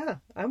 yeah,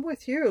 I'm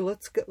with you.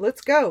 Let's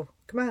go.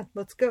 Come on,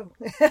 let's go.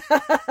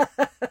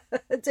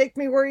 Take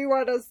me where you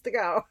want us to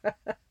go.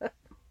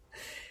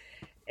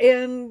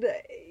 And,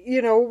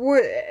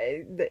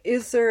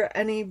 is there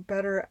any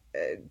better,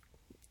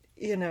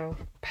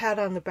 pat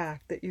on the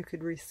back that you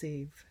could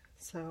receive?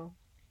 So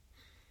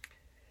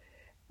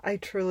I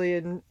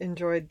truly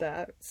enjoyed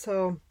that.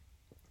 So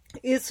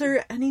is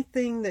there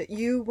anything that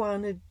you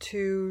wanted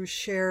to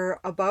share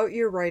about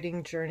your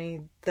writing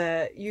journey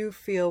that you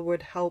feel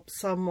would help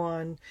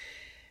someone,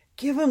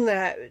 give them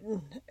that,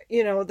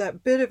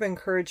 that bit of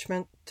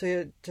encouragement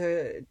to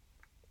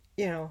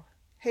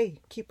hey,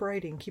 keep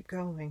writing, keep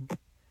going?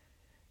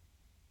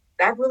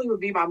 That really would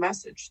be my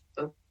message.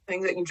 The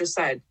thing that you just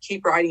said,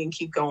 keep writing and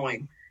keep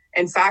going.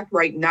 In fact,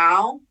 right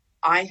now,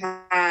 I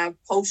have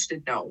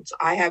Post-it notes.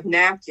 I have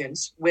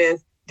napkins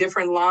with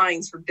different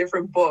lines for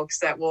different books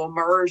that will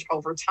emerge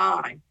over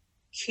time.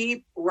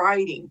 Keep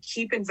writing,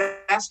 keep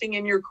investing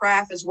in your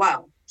craft as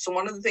well. So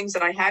one of the things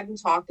that I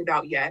hadn't talked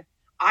about yet,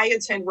 I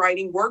attend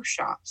writing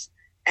workshops,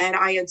 and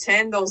I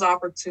attend those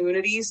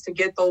opportunities to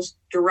get those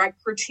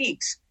direct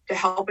critiques to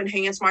help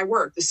enhance my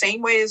work. The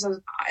same way as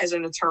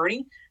an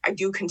attorney, I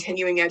do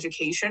continuing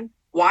education.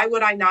 Why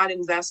would I not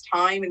invest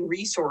time and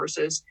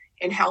resources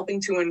in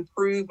helping to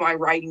improve my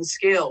writing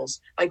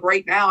skills? Like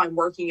right now, I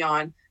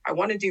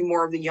want to do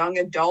more of the young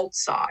adult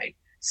side.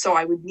 So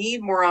I would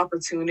need more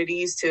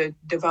opportunities to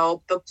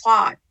develop the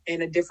plot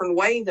in a different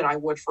way than I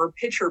would for a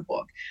picture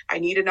book. I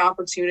need an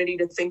opportunity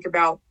to think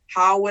about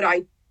how would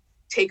I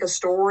take a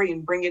story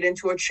and bring it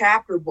into a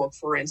chapter book,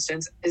 for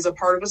instance, as a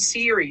part of a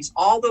series,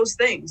 all those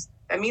things.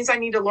 That means I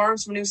need to learn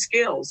some new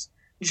skills.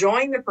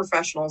 Join the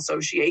professional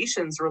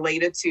associations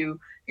related to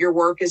your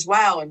work as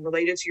well and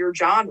related to your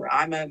genre.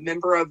 I'm a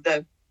member of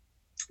the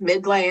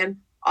Midland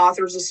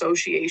Authors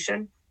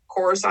Association. Of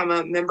course, I'm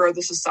a member of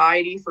the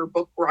Society for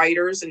Book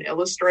Writers and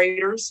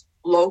Illustrators.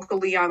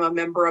 Locally, I'm a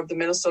member of the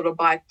Minnesota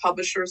Black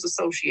Publishers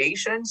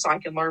Association, so I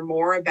can learn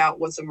more about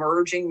what's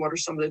emerging, what are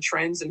some of the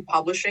trends in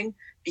publishing,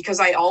 because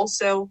I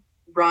also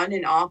run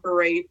and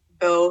operate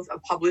both a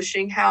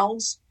publishing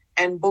house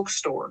and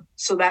bookstore.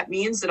 So that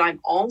means that I'm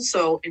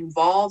also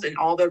involved in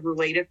all the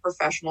related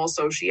professional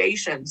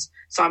associations.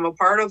 So I'm a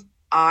part of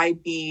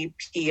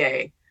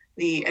IBPA,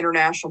 the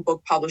International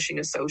Book Publishing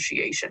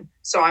Association.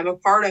 So I'm a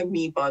part of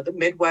MIPA, the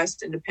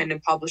Midwest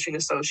Independent Publishing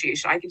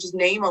Association. I could just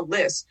name a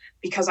list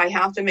because I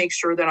have to make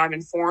sure that I'm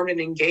informed and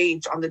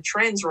engaged on the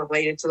trends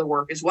related to the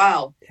work as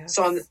well. Yes.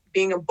 So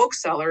being a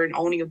bookseller and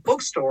owning a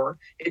bookstore,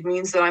 it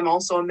means that I'm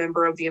also a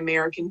member of the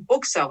American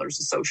Booksellers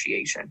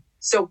Association.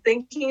 So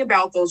thinking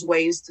about those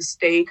ways to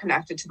stay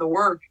connected to the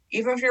work,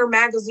 even if you're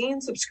magazine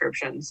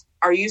subscriptions,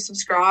 are you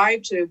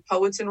subscribed to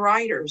Poets and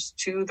Writers,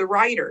 to The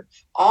Writer,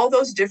 all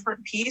those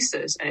different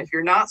pieces? And if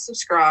you're not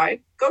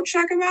subscribed, go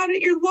check them out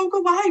at your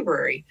local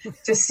library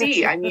to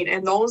see. I mean,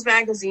 in those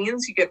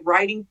magazines, you get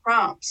writing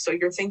prompts. So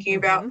you're thinking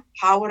about,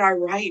 how would I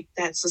write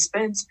that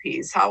suspense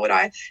piece? How would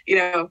I,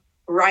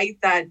 write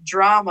that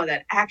drama,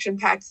 that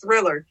action-packed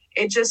thriller?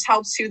 It just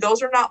helps to,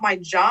 those are not my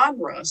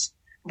genres,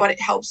 but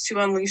it helps to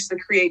unleash the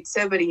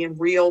creativity in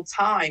real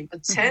time.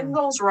 Attend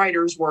those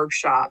writers'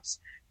 workshops.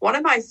 One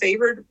of my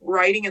favorite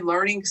writing and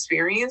learning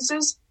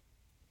experiences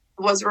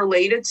was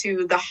related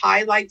to the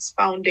Highlights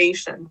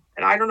Foundation.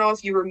 And I don't know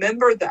if you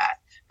remember that,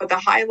 but the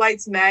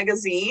Highlights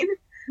magazine,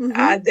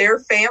 their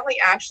family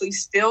actually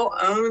still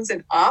owns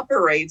and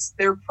operates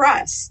their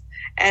press.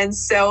 And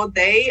so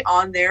they,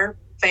 on their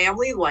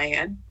family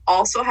land,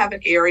 also have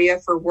an area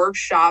for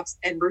workshops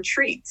and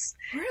retreats.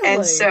 Really?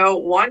 And so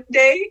one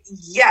day,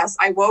 yes,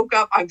 I woke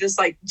up. I'm just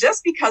like,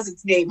 just because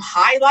it's named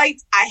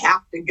Highlights, I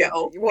have to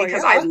go,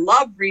 because I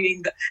loved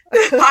reading the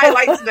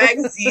Highlights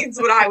magazines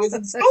when I was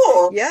in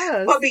school.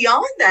 Yes. But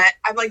beyond that,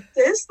 I'm like,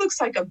 this looks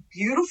like a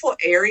beautiful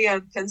area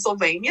in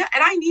Pennsylvania.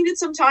 And I needed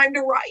some time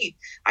to write.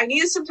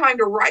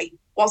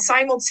 While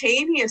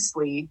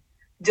simultaneously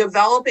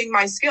developing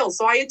my skills.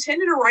 So I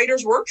attended a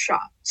writer's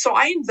workshop. So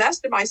I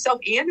invest in myself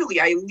annually.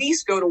 I at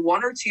least go to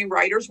 1 or 2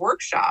 writer's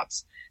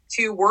workshops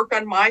to work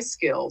on my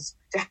skills,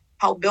 to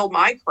help build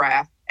my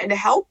craft, and to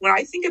help. When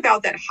I think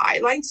about that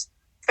Highlights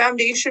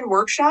Foundation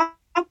workshop,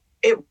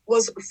 it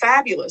was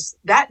fabulous.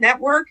 That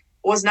network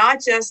was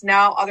not just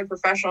now other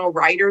professional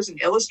writers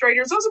and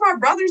illustrators. Those are my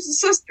brothers and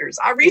sisters.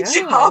 I reach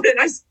out and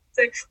I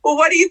say, well,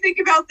 what do you think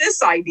about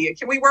this idea?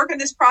 Can we work on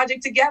this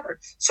project together?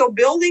 So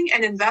building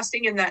and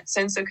investing in that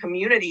sense of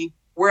community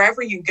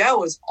wherever you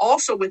go is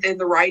also within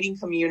the writing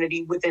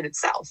community within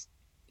itself.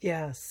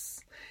 Yes.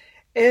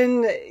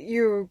 And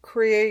you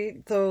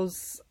create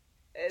those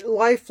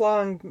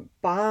lifelong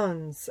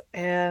bonds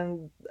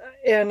and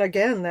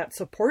again, that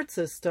support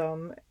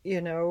system,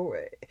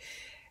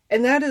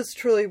 and that is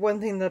truly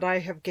one thing that I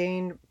have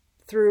gained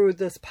through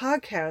this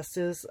podcast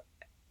is,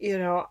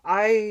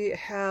 I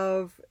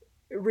have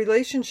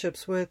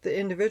relationships with the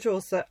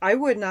individuals that I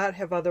would not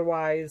have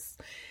otherwise,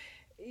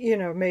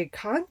 made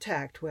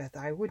contact with.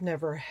 I would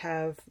never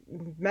have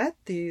met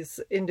these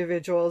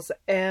individuals.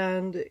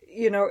 And,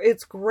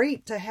 it's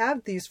great to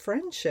have these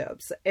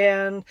friendships.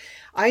 And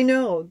I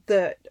know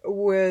that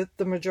with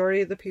the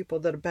majority of the people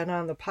that have been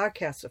on the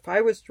podcast, if I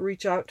was to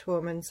reach out to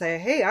them and say,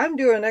 hey, I'm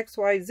doing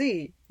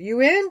XYZ,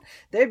 you in?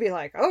 They'd be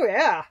like, oh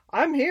yeah,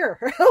 I'm here.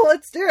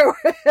 Let's do.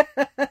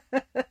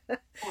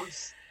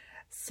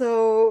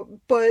 So,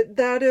 but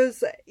that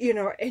is,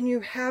 and you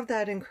have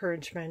that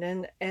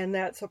encouragement and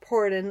that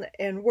support.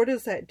 And what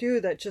does that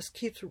do? That just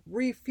keeps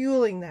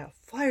refueling that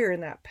fire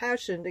and that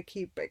passion to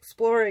keep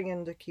exploring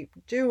and to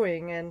keep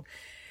doing. And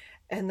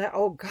that,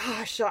 oh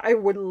gosh, I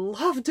would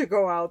love to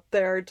go out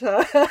there to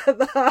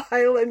the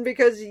island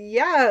because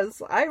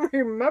yes, I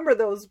remember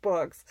those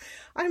books.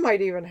 I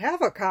might even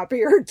have a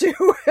copy or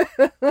two.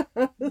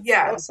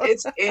 Yes,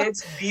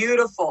 it's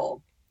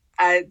beautiful.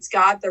 It's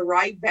got the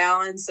right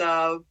balance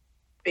of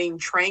being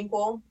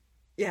tranquil.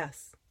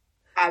 Yes.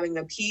 Having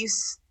the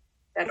peace,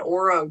 that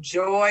aura of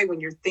joy when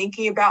you're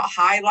thinking about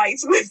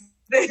Highlights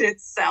within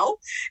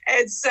itself.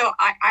 And so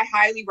I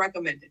highly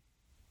recommend it.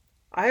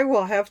 I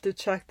will have to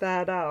check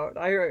that out.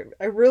 I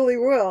really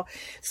will.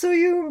 So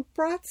you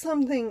brought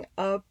something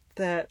up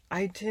that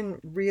I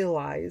didn't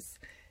realize.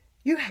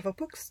 You have a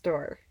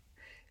bookstore.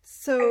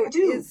 So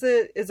is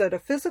it a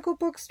physical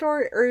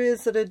bookstore or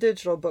is it a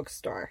digital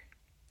bookstore?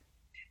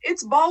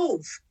 It's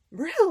both.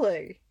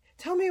 Really?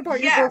 Tell me about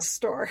your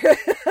bookstore.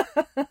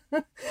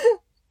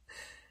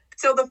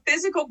 So the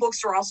physical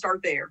bookstore, I'll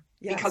start there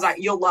because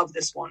you'll love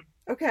this one.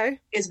 Okay.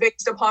 It's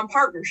based upon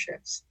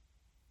partnerships.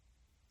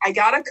 I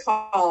got a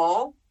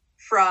call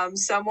from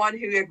someone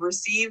who had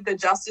received the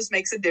Justice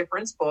Makes a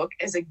Difference book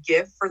as a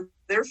gift for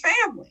their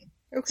family.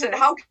 Okay. Said,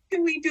 how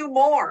can we do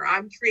more?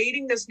 I'm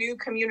creating this new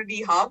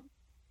community hub.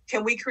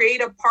 Can we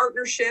create a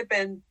partnership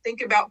and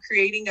think about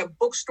creating a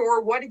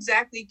bookstore? What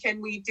exactly can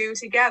we do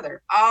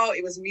together? Oh,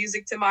 it was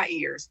music to my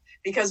ears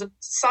because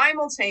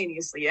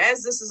simultaneously,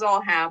 as this is all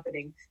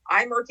happening,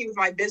 I'm working with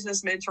my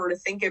business mentor to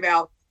think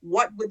about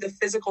what would the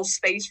physical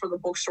space for the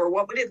bookstore,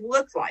 what would it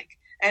look like?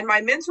 And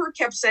my mentor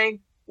kept saying,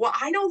 well,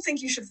 I don't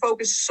think you should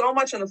focus so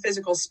much on the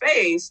physical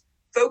space.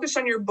 Focus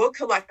on your book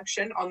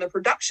collection on the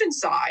production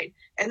side,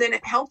 and then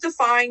help to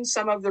find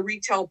some of the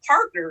retail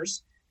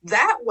partners.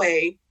 That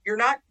way, you're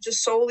not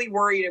just solely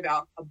worried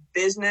about a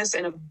business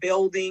and a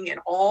building and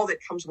all that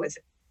comes with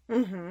it.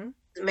 Mm-hmm.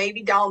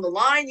 Maybe down the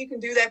line you can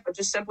do that, but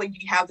just simply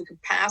you have the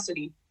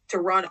capacity to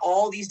run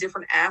all these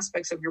different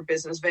aspects of your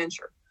business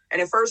venture.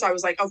 And at first I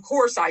was like, of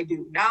course I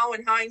do. Now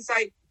in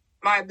hindsight,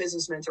 my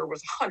business mentor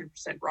was 100%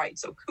 right.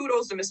 So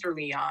kudos to Mr.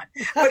 Leon.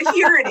 But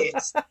here it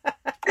is.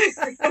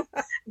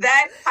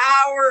 That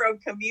power of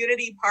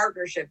community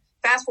partnership.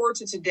 Fast forward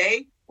to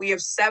today, we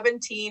have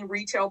 17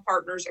 retail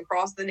partners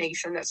across the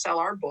nation that sell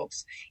our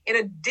books. In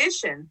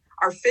addition,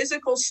 our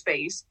physical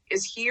space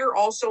is here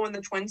also in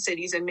the Twin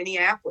Cities in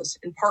Minneapolis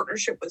in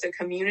partnership with a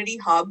community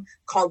hub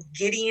called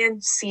Gideon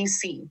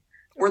CC,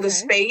 where the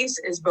space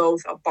is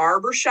both a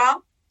barber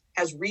shop,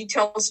 has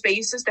retail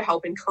spaces to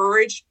help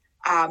encourage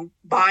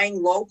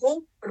buying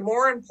local, but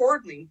more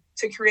importantly,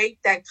 to create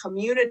that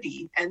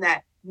community and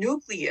that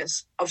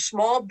nucleus of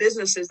small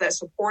businesses that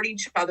support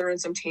each other in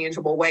some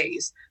tangible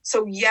ways.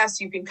 So yes,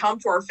 you can come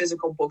to our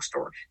physical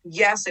bookstore.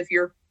 Yes, if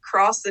you're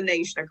across the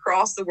nation,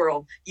 across the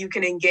world, you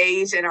can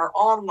engage in our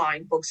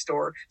online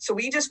bookstore. So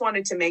we just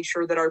wanted to make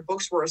sure that our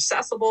books were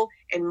accessible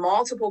in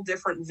multiple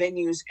different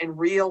venues in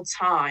real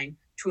time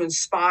to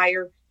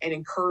inspire and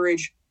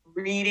encourage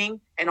reading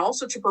and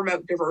also to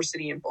promote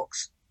diversity in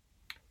books.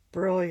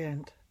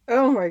 Brilliant.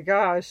 Oh my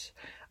gosh.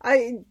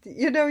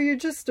 You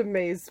just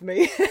amaze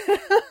me.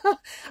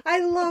 I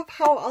love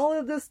how all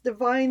of this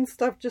divine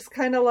stuff just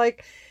kind of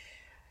like,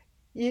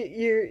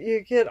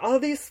 you get all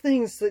these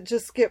things that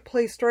just get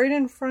placed right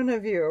in front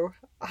of you.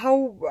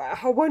 How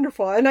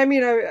wonderful. And I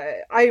mean,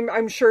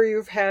 I'm sure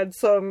you've had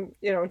some,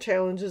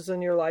 challenges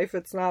in your life.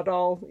 It's not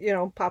all,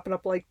 popping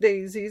up like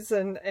daisies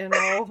and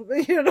all,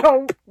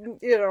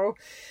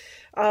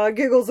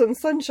 giggles and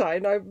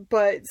sunshine.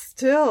 But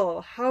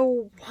still,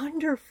 how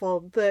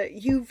wonderful that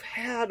you've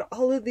had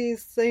all of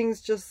these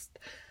things just,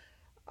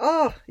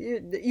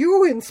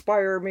 you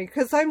inspire me,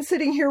 because I'm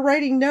sitting here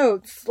writing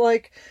notes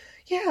like,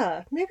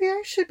 yeah, maybe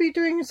I should be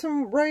doing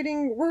some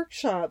writing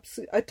workshops,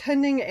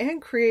 attending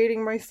and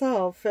creating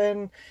myself.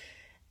 And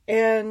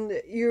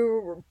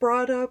you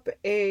brought up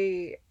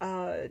a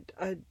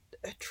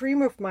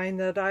dream of mine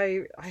that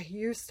I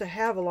used to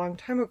have a long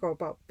time ago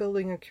about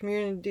building a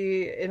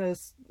community in a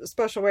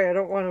special way. I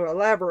don't want to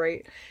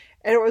elaborate.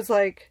 And it was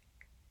like,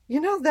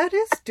 that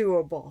is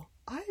doable.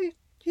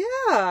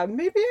 Yeah,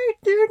 maybe I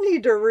do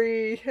need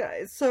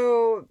to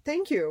so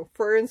thank you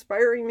for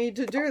inspiring me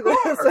to do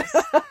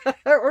this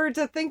or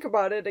to think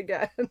about it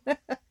again.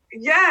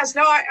 Yes,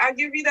 no, I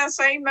give you that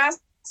same message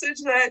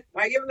that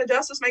I give in the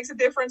Justice Makes a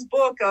Difference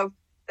book, of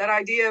that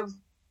idea of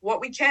what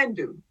we can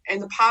do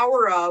and the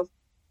power of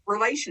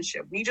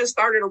relationship. We just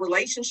started a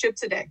relationship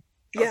today,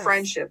 a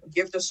friendship, a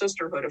gift of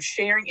sisterhood, of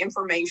sharing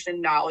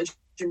information, knowledge,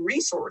 and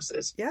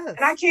resources. Yes.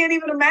 And I can't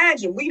even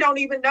imagine. We don't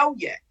even know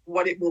yet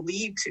what it will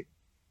lead to.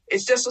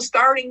 It's just a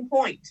starting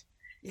point.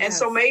 Yes. And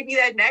so maybe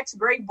that next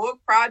great book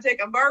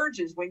project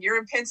emerges when you're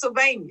in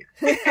Pennsylvania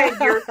and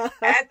you're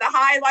at the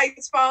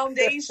Highlights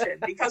Foundation.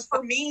 Because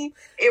for me,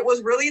 it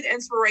was really the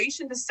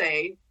inspiration to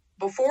say,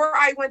 before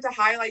I went to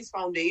Highlights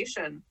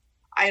Foundation,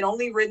 I had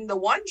only written the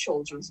one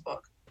children's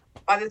book.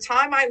 By the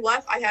time I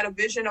left, I had a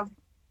vision of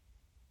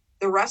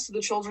the rest of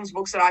the children's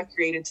books that I've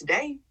created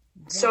today.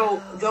 Wow.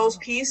 So those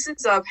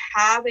pieces of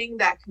having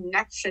that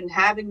connection,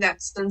 having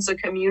that sense of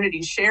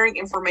community, sharing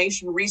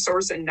information,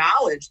 resource, and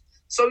knowledge.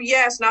 So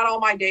yes, not all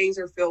my days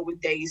are filled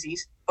with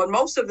daisies, but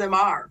most of them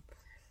are,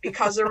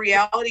 because the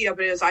reality of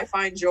it is I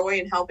find joy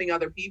in helping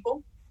other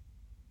people.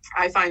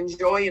 I find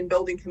joy in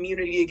building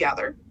community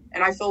together.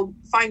 And I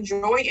find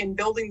joy in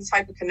building the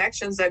type of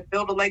connections that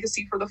build a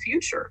legacy for the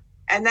future.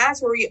 And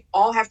that's where we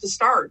all have to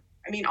start.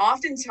 I mean,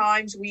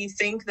 oftentimes we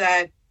think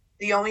that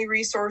the only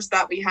resource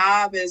that we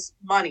have is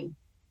money.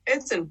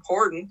 It's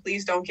important.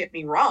 Please don't get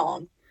me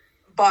wrong.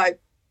 But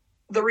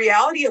the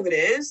reality of it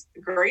is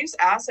the greatest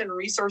asset and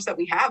resource that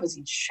we have is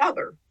each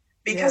other.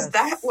 Because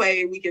that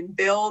way we can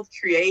build,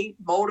 create,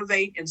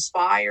 motivate,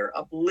 inspire,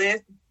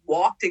 uplift,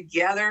 walk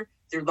together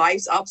through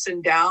life's ups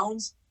and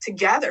downs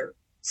together.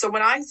 So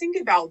when I think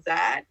about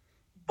that,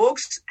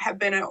 books have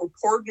been an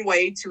important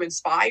way to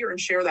inspire and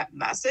share that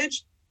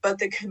message. But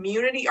the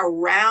community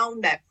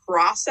around that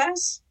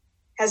process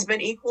has been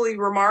equally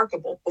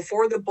remarkable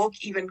before the book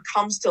even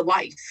comes to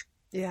life.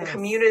 Yes. The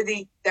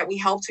community that we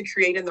help to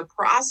create in the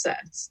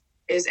process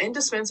is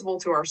indispensable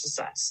to our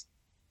success.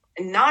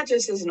 And not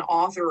just as an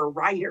author or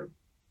writer,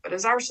 but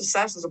as our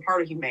success as a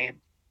part of humanity.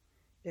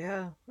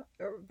 Yeah.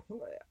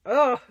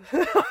 Oh,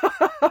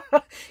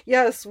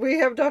 yes, we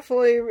have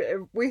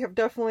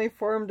definitely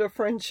formed a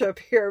friendship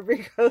here,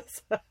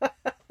 because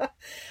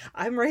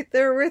I'm right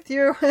there with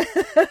you.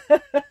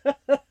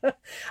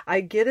 I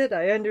get it.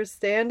 I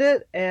understand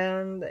it.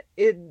 And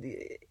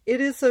it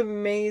is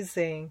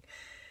amazing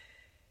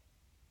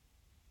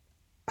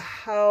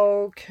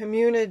how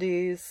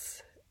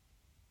communities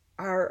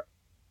are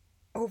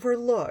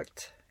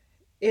overlooked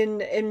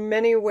in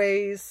many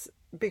ways,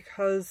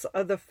 because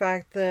of the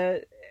fact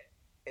that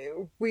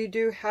we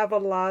do have a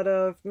lot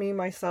of me,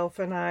 myself,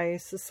 and I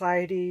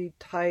society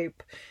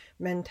type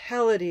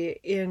mentality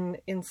in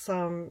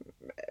some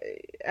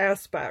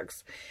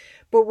aspects.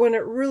 But when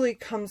it really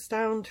comes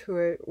down to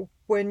it,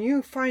 when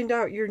you find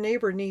out your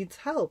neighbor needs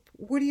help,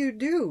 what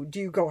do? Do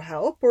you go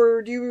help,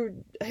 or do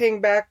you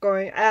hang back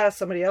going,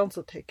 somebody else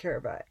will take care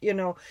of it?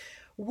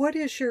 What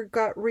is your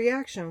gut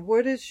reaction?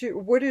 What is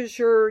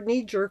your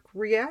knee-jerk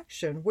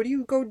reaction? What do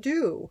you go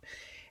do?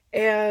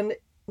 And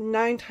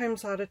 9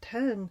 times out of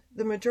 10,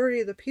 the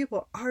majority of the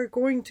people are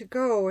going to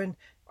go and,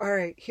 all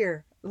right,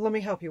 here, let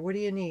me help you. What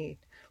do you need?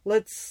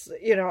 Let's,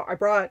 I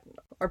brought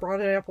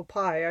an apple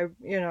pie.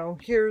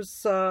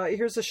 Here's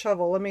a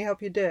shovel. Let me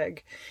help you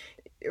dig.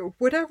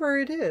 Whatever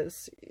it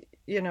is,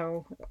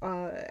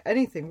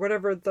 anything,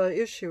 whatever the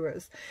issue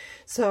is.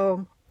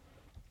 So,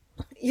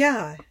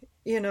 yeah,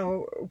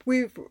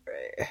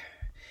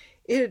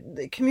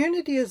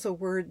 community is a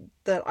word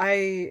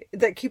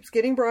that keeps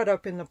getting brought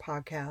up in the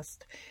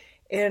podcast,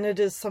 and it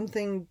is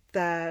something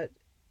that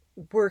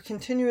we're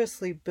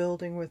continuously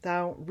building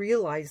without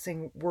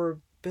realizing we're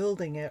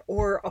building it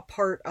or a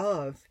part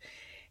of.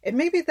 And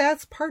maybe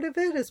that's part of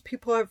it, is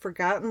people have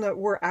forgotten that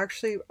we're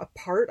actually a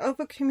part of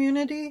a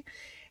community,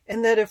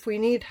 and that if we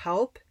need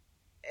help,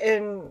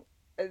 and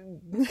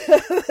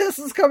this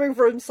is coming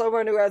from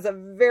someone who has a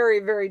very,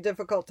 very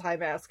difficult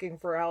time asking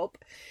for help,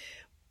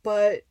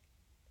 but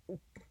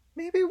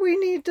maybe we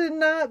need to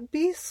not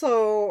be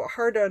so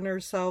hard on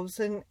ourselves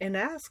and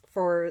ask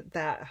for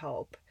that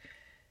help.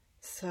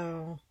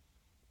 So,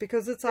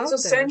 because it's out there.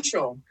 It's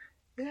essential.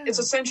 Yeah. It's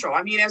essential.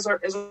 I mean, as a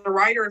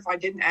writer, if I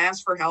didn't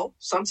ask for help,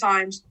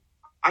 sometimes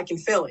I can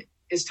feel it.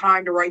 It's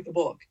time to write the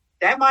book.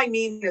 That might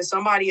mean that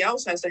somebody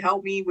else has to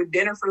help me with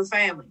dinner for the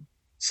family.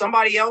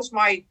 Somebody else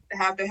might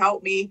have to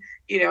help me.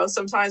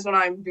 Sometimes when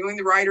I'm doing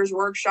the writers'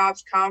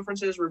 workshops,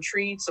 conferences,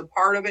 retreats, a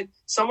part of it,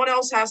 someone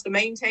else has to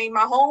maintain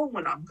my home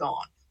when I'm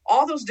gone.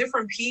 All those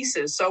different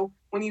pieces. So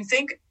when you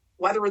think,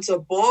 whether it's a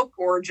book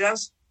or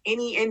just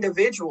any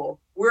individual,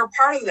 we're a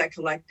part of that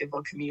collective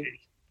or community.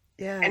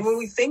 Yes. And when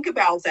we think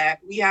about that,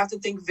 we have to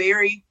think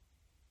very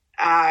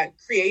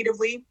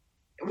creatively.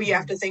 We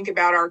have to think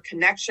about our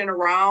connection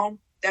around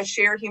that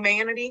shared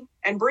humanity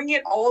and bring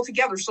it all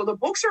together. So the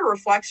books are a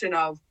reflection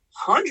of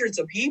hundreds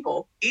of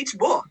people, each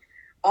book,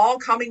 all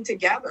coming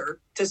together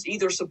to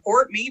either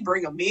support me,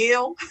 bring a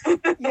meal when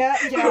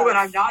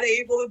I'm not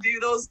able to do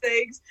those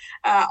things,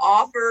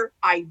 offer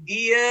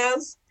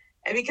ideas.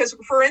 And because,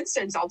 for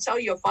instance, I'll tell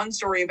you a fun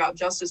story about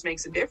Justice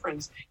Makes a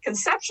Difference.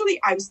 Conceptually,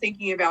 I was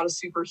thinking about a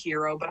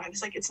superhero, but I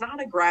was like, it's not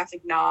a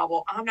graphic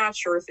novel. I'm not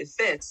sure if it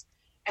fits.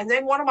 And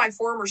then one of my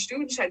former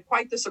students had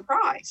quite the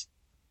surprise.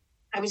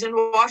 I was in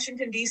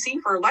Washington, D.C.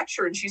 for a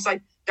lecture, and she's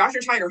like, Dr.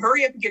 Tyner,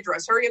 hurry up and get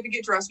dressed. Hurry up and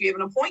get dressed. We have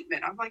an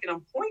appointment. I'm like, an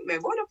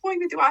appointment? What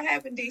appointment do I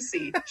have in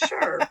D.C.?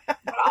 Sure,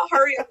 but I'll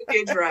hurry up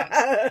and get dressed.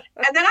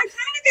 And then I kind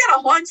of got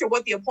a hunch of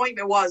what the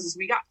appointment was as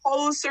we got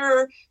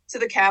closer to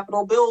the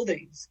Capitol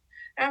buildings.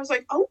 And I was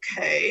like,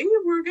 okay,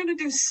 we're going to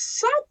do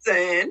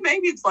something.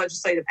 Maybe it's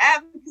legislative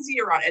advocacy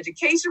around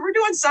education. We're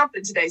doing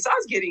something today. So I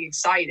was getting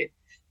excited.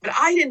 But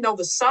I didn't know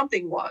the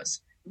something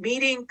was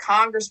meeting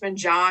Congressman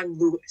John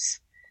Lewis,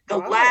 the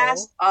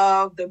last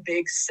of the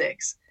big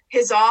six.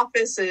 His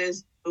office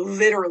is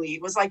literally,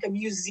 it was like a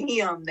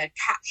museum that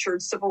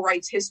captured civil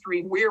rights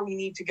history and where we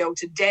need to go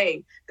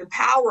today. The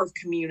power of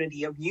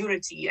community, of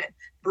unity, and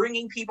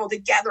bringing people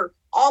together.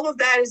 All of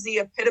that is the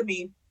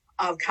epitome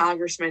of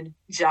Congressman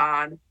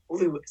John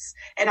Lewis.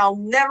 And I'll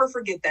never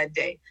forget that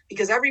day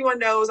because everyone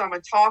knows I'm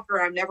a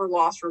talker. I'm never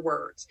lost for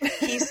words.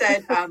 He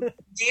said,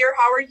 dear,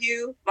 how are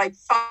you? Like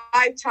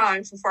 5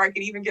 times before I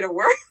could even get a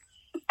word.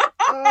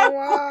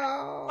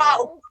 Oh,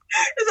 wow.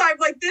 Because I'm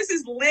like, this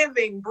is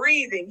living,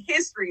 breathing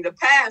history, the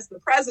past, the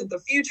present, the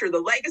future, the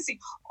legacy,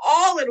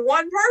 all in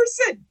one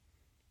person.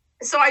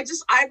 So I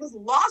was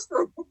lost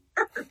for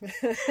words.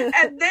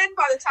 And then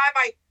by the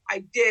time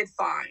I did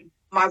find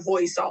my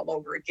voice all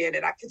over again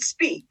and I could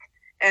speak,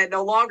 and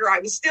no longer, I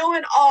was still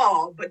in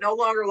awe, but no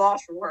longer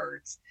lost for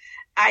words.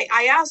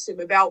 I asked him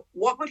about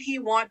what would he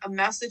want a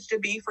message to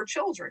be for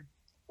children?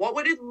 What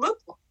would it look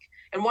like?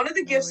 And one of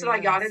the gifts that I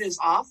got in his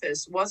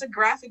office was a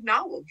graphic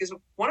novel, because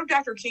one of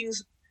Dr.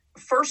 King's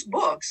first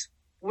books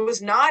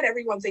was not,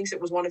 everyone thinks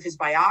it was one of his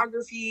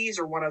biographies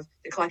or one of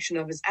the collection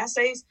of his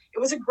essays. It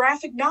was a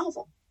graphic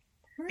novel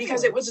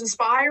because it was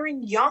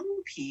inspiring young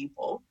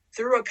people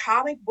through a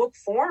comic book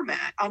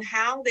format on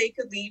how they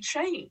could lead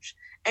change.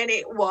 And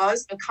it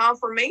was a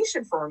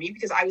confirmation for me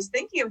because I was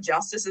thinking of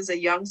Justice as a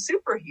young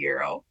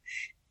superhero,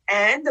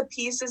 and the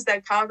pieces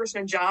that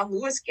Congressman John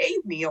Lewis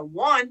gave me are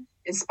one,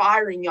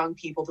 inspiring young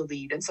people to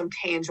lead in some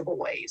tangible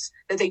ways,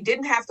 that they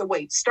didn't have to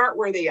wait, start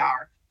where they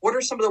are. What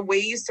are some of the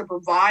ways to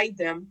provide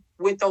them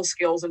with those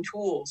skills and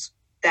tools?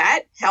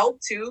 That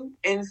helped to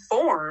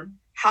inform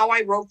how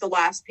I wrote the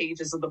last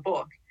pages of the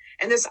book.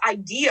 And this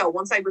idea,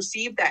 once I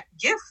received that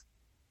gift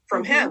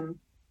from him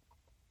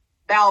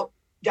about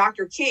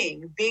Dr.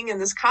 King being in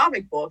this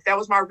comic book, that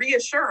was my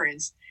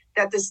reassurance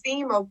that this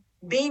theme of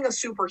being a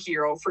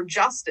superhero for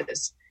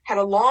justice had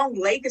a long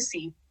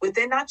legacy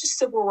within not just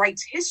civil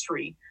rights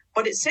history,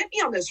 but it sent me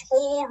on this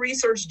whole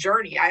research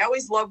journey. I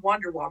always loved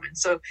Wonder Woman.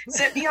 So it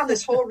sent me on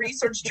this whole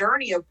research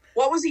journey of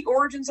what was the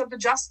origins of the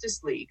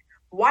Justice League?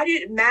 Why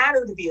did it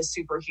matter to be a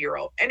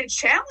superhero? And it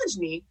challenged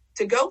me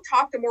to go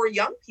talk to more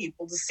young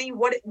people to see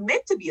what it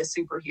meant to be a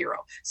superhero.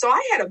 So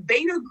I had a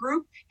beta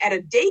group at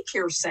a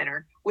daycare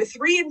center with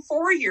 3 and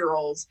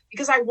 4-year-olds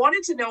because I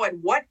wanted to know at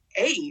what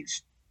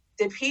age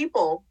did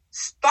people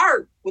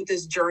start with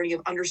this journey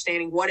of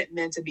understanding what it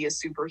meant to be a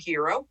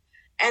superhero.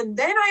 And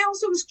then I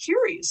also was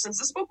curious, since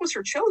this book was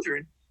for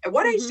children, at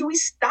what age do we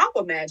stop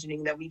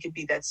imagining that we could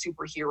be that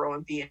superhero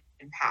and be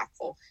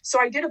impactful? So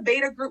I did a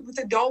beta group with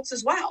adults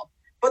as well.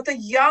 But the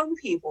young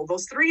people,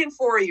 those 3 and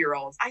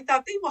 4-year-olds, I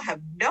thought they will have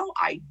no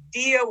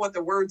idea what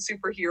the word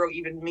superhero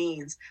even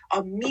means.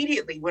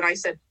 Immediately when I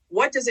said,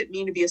 what does it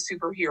mean to be a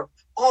superhero?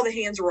 All the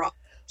hands were up.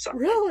 So,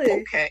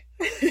 really? Okay.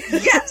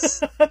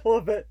 Yes. I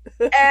love it.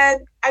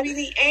 And I mean,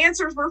 the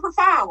answers were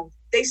profound.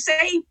 They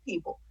save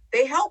people.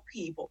 They help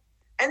people.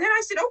 And then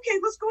I said, okay,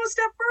 let's go a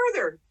step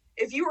further.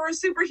 If you were a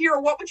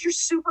superhero, what would your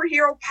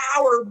superhero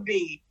power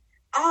be?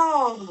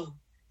 Oh,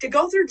 to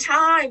go through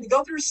time, to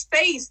go through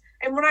space.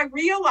 And when I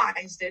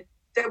realized it,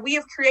 that we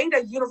have created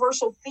a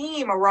universal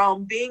theme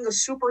around being a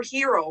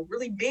superhero,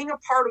 really being a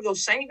part of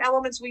those same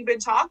elements we've been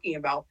talking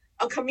about,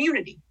 a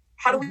community.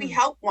 How do we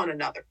help one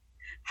another?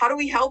 How do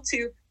we help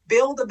to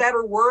build a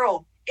better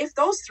world if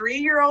those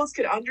 3-year-olds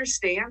could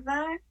understand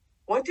that,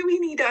 what do we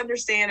need to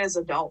understand as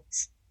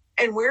adults?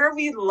 And where have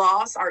we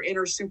lost our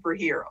inner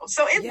superhero?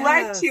 So it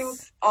led to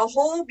a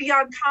whole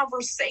beyond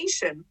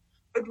conversation,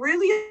 but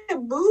really a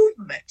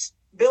movement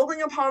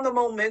building upon the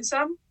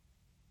momentum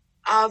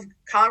of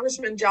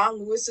Congressman John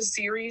Lewis's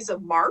series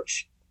of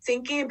March,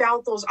 thinking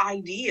about those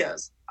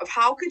ideas of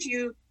how could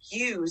you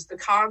use the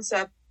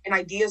concept and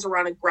ideas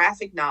around a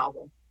graphic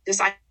novel, this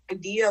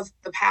idea of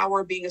the power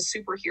of being a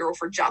superhero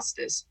for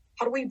justice.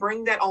 How do we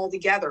bring that all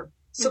together?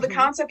 So the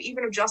concept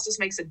even of justice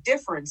makes a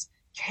difference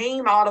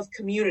came out of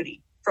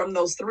community, from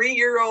those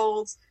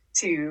 3-year-olds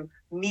to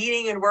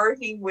meeting and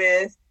working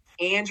with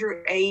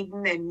Andrew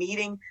Aden and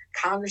meeting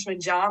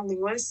Congressman John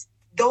Lewis.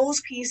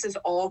 Those pieces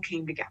all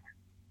came together.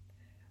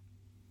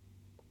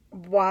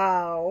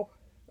 Wow.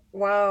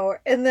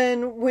 And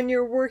then when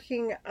you're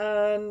working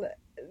on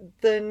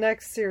the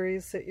next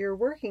series that you're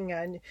working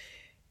on,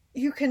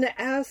 you can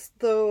ask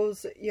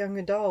those young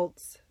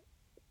adults,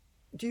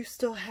 do you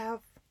still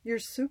have your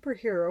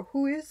superhero?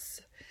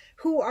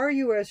 Who are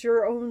you as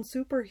your own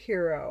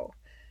superhero?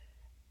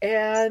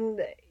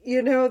 And,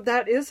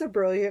 that is a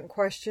brilliant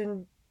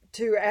question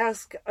to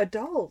ask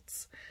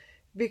adults,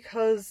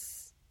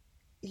 because,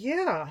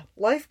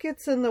 life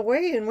gets in the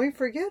way and we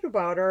forget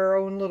about our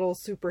own little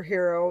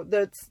superhero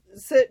that's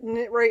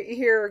sitting right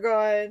here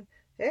going,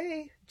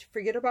 hey, did you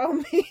forget about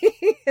me?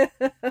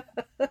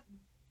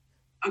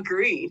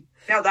 Agreed.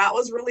 Now, that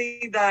was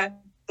really the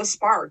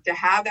spark to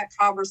have that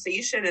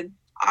conversation. And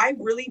I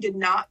really did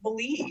not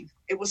believe,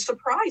 it was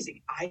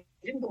surprising. I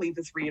didn't believe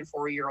the 3 and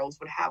 4-year-olds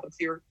would have a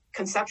clear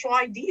conceptual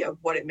idea of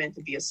what it meant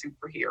to be a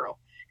superhero.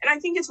 And I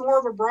think it's more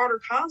of a broader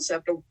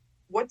concept of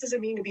what does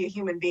it mean to be a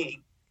human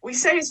being? We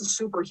say it's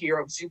a superhero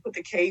because you put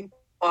the cape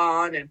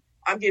on and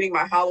I'm getting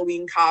my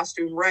Halloween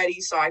costume ready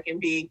so I can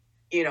be,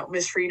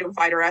 Miss Freedom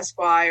Fighter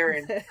Esquire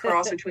and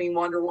cross between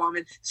Wonder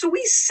Woman. So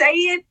we say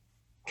it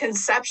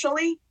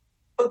conceptually,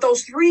 but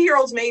those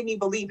 3-year-olds made me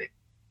believe it.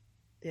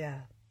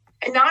 Yeah.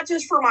 And not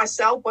just for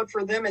myself, but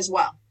for them as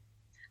well.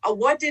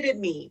 What did it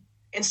mean?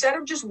 Instead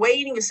of just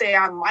waiting to say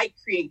I might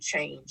create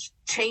change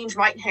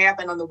might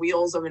happen on the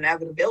wheels of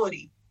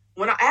inevitability.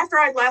 After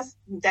I left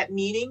that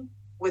meeting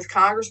with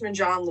Congressman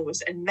John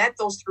Lewis and met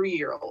those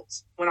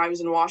 3-year-olds when I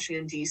was in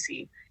Washington,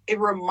 D.C., it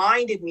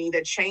reminded me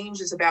that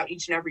change is about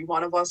each and every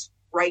one of us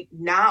right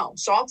now.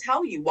 So I'll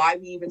tell you why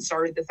we even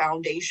started the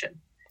foundation.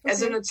 Okay.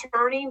 As an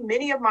attorney,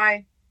 many of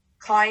my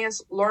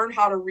clients learned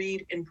how to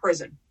read in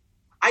prison.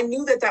 I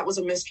knew that was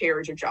a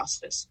miscarriage of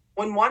justice.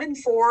 When 1 in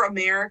 4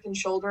 American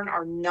children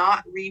are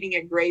not reading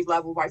at grade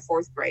level by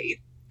 4th grade,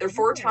 they're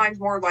 4 times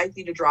more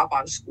likely to drop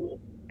out of school.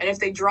 And if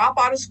they drop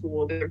out of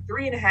school, they're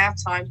 3.5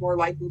 times more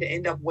likely to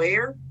end up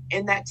where?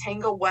 In that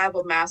tangled web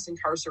of mass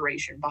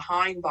incarceration,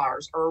 behind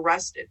bars, or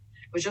arrested.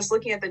 I was just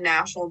looking at the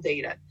national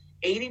data.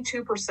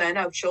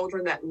 82% of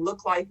children that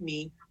look like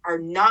me are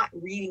not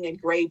reading at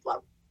grade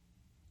level.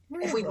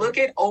 Really? If we look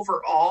at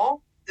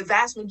overall, the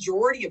vast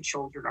majority of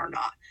children are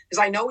not.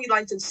 Because I know we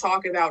like to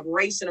talk about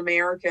race in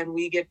America and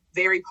we get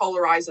very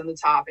polarized on the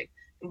topic.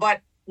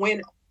 But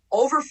when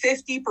over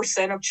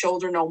 50% of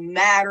children, no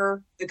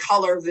matter the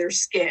color of their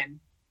skin,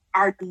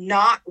 are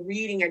not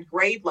reading at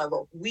grade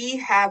level, we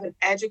have an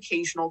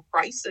educational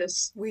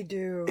crisis. We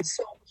do.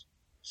 So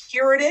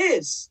here it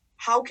is.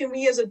 How can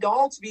we as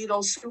adults be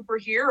those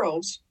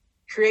superheroes,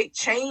 create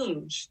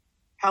change,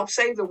 help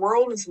save the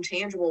world in some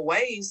tangible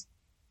ways?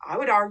 I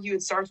would argue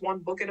it starts one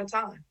book at a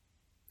time.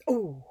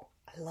 Oh,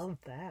 I love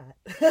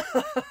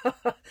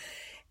that.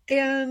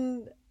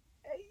 And,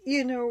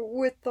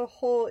 with the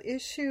whole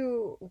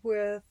issue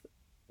with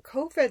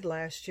COVID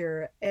last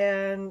year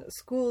and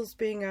schools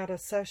being out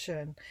of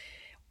session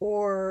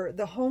or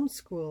the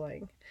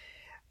homeschooling,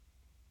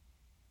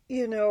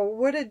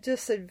 what a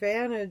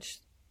disadvantage.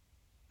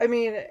 I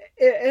mean,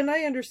 and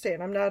I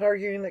understand, I'm not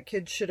arguing that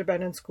kids should have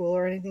been in school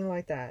or anything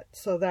like that.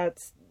 So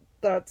that's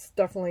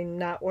definitely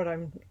not what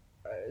I'm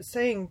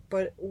saying,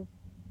 but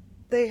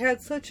they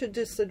had such a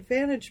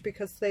disadvantage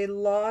because they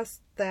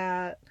lost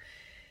that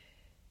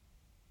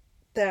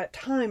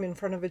time in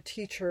front of a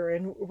teacher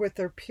and with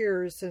their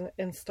peers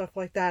and stuff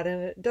like that.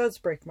 And it does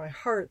break my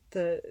heart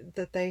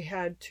that they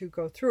had to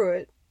go through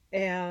it.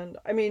 And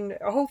I mean,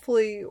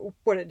 hopefully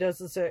what it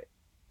does is it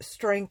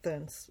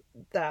strengthens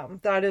them.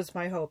 That is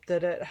my hope,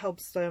 that it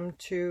helps them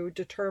to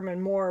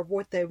determine more of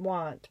what they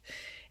want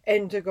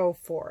and to go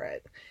for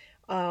it.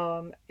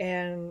 And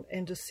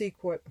to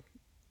seek what,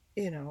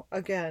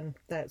 again,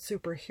 that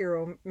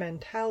superhero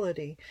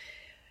mentality.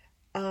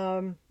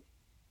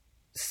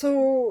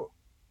 So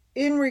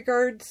in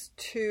regards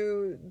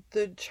to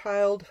the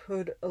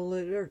childhood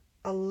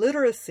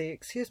illiteracy,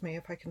 excuse me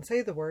if I can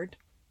say the word,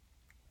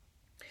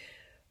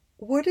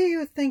 what do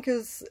you think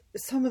is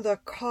some of the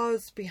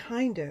cause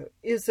behind it?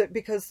 Is it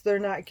because they're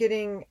not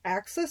getting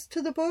access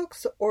to the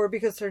books, or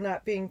because they're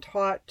not being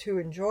taught to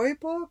enjoy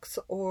books,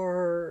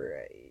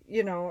 or,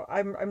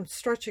 I'm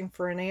stretching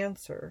for an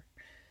answer.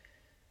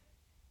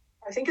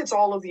 I think it's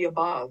all of the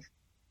above,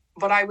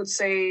 but I would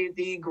say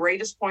the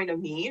greatest point of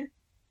need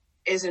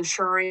is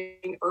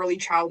ensuring early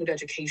childhood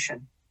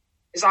education.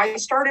 is I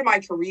started my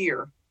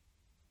career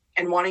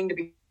and wanting to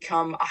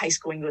become a high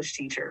school English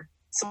teacher.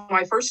 So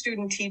my first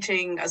student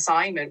teaching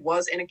assignment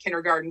was in a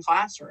kindergarten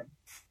classroom.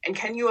 And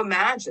can you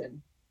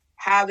imagine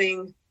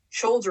having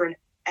children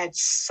at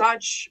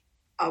such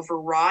a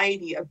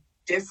variety of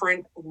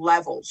different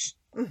levels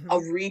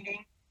of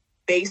reading,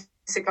 basic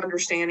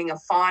understanding of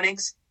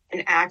phonics,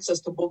 and access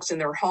to books in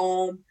their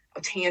home,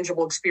 a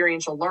tangible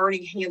experiential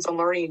learning, hands-on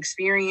learning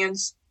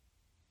experience?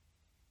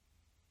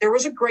 There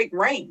was a great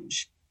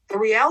range. The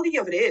reality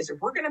of it is, if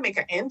we're going to make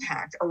an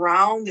impact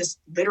around this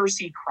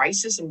literacy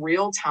crisis in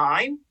real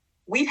time,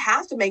 we'd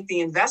have to make the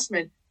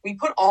investment. We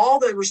put all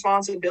the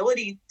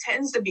responsibility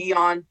tends to be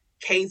on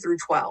K through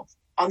 12,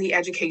 on the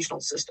educational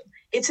system.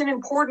 It's an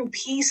important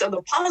piece of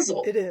the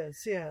puzzle. It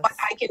is, yes. But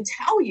I can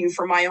tell you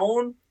from my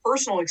own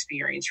personal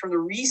experience, from the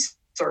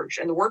research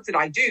and the work that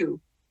I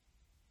do,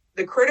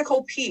 the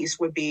critical piece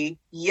would be,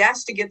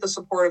 yes, to get the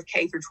support of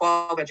K through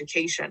 12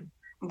 education,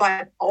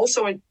 but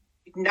also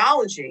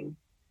acknowledging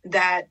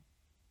that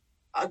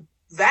a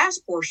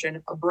vast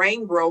portion of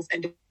brain growth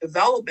and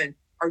development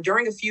are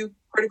during a few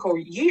critical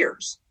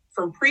years,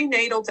 from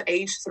prenatal to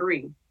age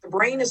 3. The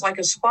brain is like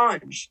a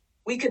sponge.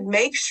 We could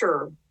make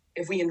sure,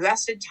 if we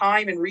invested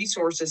time and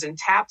resources and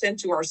tapped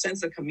into our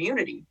sense of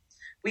community,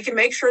 we can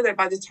make sure that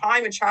by the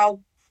time a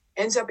child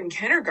ends up in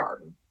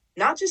kindergarten,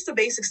 not just the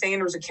basic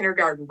standards of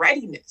kindergarten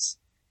readiness,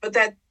 but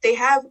that they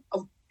have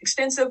an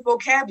extensive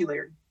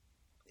vocabulary.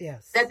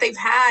 Yes. That they've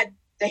had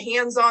the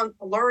hands-on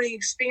learning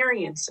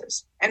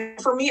experiences.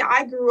 And for me,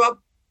 I grew up,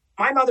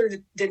 my mother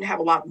didn't have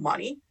a lot of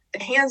money. The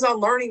hands-on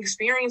learning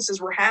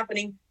experiences were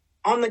happening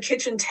on the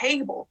kitchen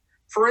table.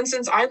 For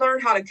instance, I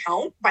learned how to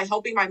count by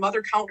helping my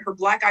mother count her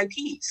black eyed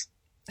peas.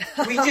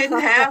 We didn't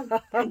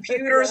have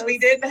computers. Yes. We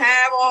didn't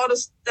have all the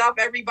stuff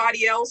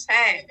everybody else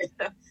had.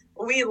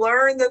 We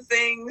learned the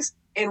things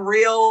in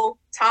real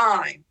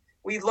time.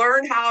 We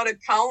learned how to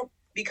count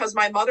because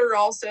my mother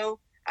also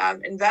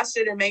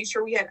invested and made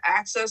sure we had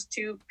access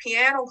to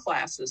piano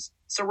classes.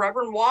 So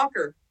Reverend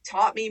Walker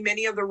taught me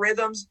many of the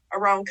rhythms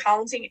around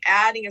counting,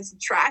 adding, and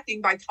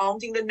subtracting by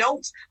counting the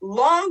notes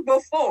long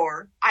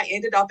before I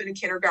ended up in a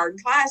kindergarten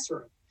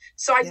classroom.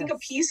 So I think a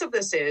piece of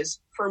this is,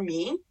 for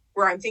me,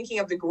 where I'm thinking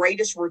of the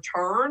greatest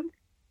return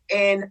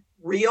in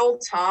real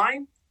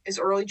time, is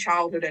early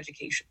childhood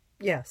education.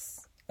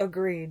 Yes,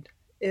 agreed.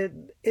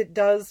 It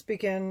does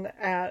begin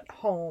at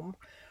home,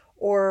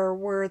 or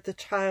where the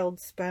child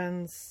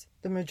spends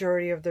the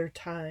majority of their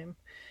time,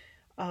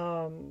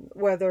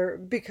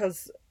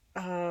 because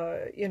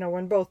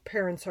when both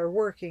parents are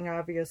working,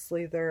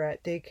 obviously they're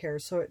at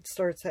daycare, so it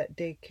starts at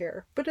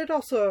daycare, but it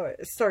also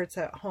starts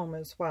at home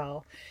as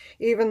well,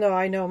 even though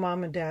I know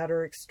mom and dad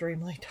are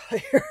extremely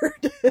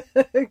tired.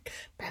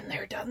 Been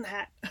there, done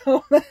that.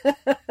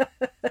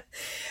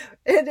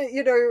 And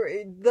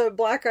the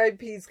black eyed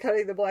peas,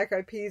 cutting the black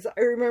eyed peas,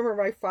 I remember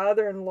my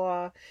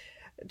father-in-law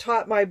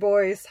taught my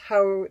boys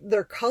how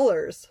their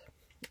colors.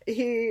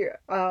 He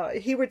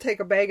would take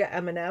a bag of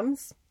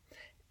M&Ms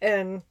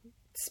and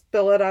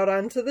spill it out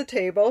onto the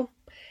table,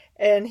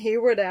 and he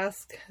would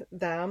ask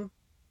them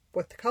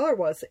what the color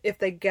was. If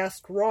they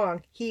guessed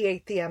wrong, he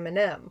ate the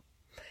M&M.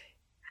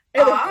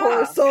 And of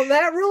course, so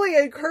that really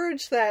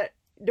encouraged that,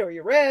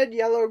 you're red,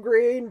 yellow,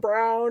 green,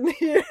 brown,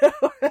 I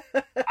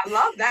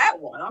love that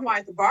one. I might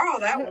have to borrow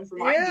that one for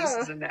my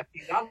nieces and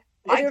nephews. I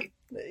like it.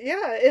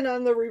 Yeah, and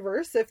on the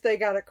reverse, if they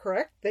got it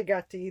correct, they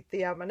got to eat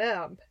the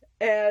M&M.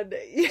 And,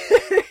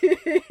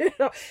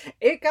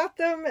 it got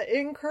them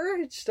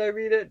encouraged. I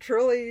mean, it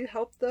truly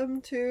helped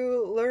them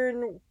to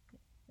learn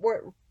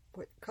what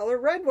color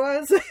red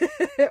was,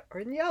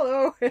 or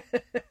yellow.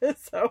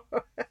 So,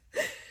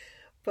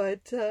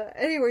 but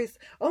anyways,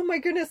 oh my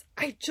goodness,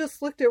 I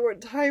just looked at what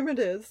time it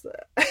is.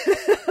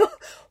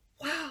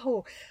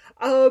 Wow.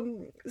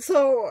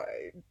 So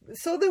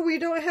that we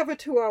don't have a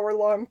 2-hour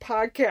long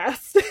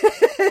podcast.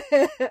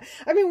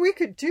 I mean, we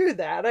could do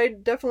that. I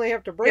definitely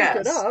have to break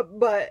it up,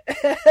 but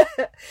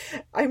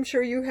I'm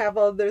sure you have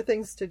other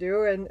things to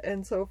do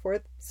and so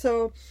forth.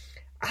 So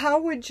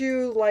how would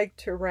you like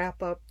to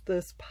wrap up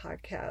this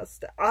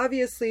podcast?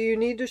 Obviously, you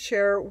need to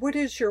share, what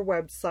is your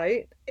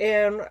website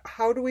and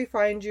how do we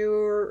find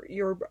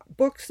your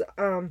books?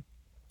 How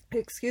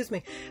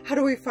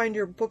do we find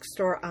your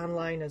bookstore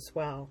online as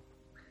well?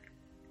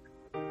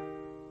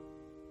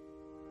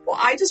 Well,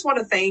 I just want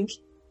to thank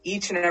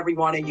each and every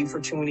one of you for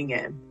tuning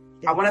in.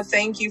 Yes. I want to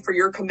thank you for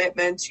your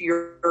commitment to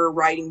your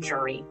writing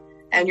journey.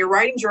 And your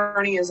writing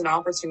journey is an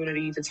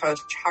opportunity to touch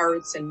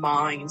hearts and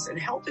minds and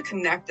help to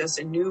connect us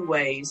in new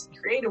ways,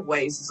 creative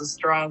ways, as a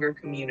stronger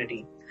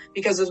community.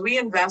 Because as we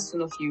invest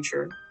in the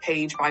future,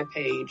 page by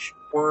page,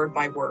 word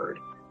by word,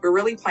 we're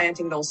really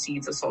planting those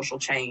seeds of social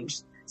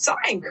change. So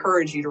I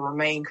encourage you to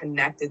remain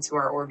connected to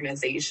our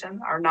organization.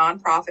 Our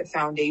nonprofit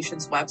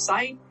foundation's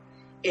website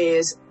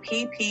is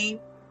ppgjli.org.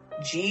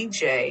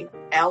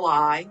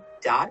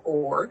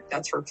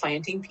 That's for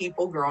Planting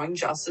People Growing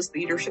Justice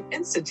Leadership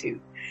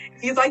Institute.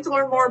 If you'd like to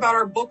learn more about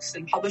our books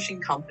and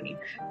publishing company,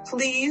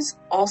 please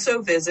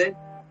also visit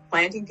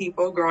Planting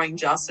People Growing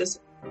Justice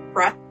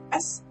Press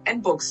Press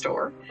and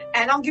Bookstore.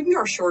 And I'll give you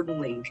our shortened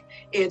link.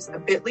 It's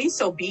bit.ly,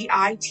 so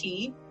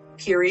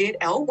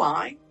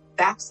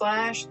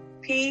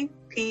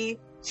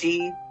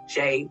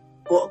bit.ly/PPGJ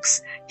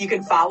Books. You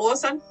can follow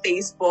us on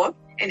Facebook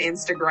and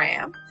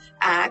Instagram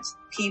at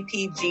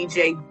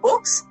PPGJ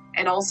Books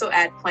and also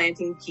at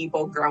Planting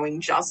People Growing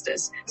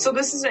Justice. So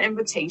this is an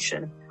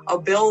invitation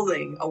of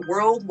building a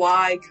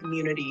worldwide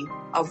community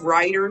of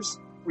writers,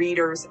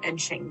 readers, and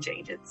change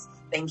agents.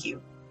 Thank you.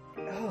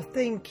 Oh,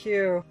 thank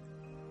you.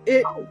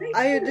 It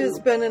has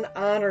been an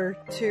honor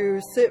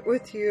to sit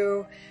with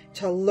you,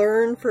 to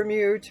learn from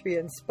you, to be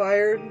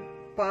inspired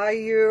by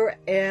you,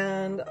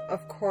 and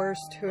of course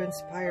to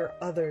inspire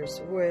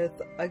others with,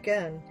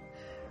 again,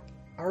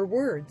 our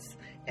words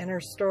and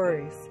our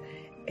stories.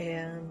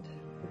 And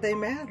they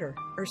matter.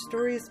 Our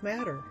stories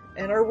matter.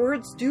 And our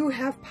words do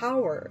have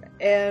power.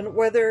 And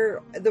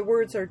whether the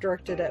words are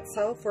directed at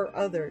self or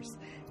others,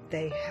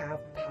 they have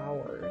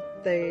power.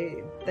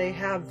 They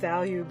have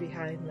value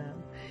behind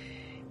them.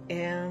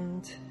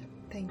 And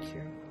thank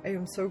you. I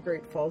am so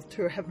grateful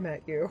to have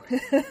met you.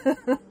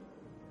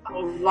 Oh,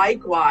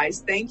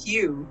 likewise. Thank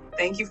you.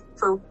 Thank you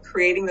for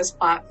creating this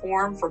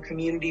platform for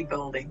community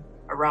building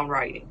around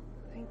writing.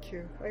 Thank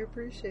you. I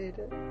appreciate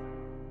it.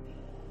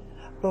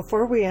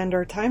 Before we end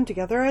our time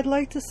together, I'd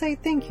like to say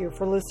thank you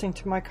for listening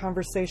to my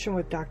conversation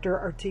with Dr.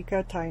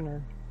 Artika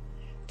Tyner.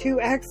 To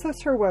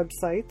access her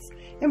websites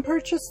and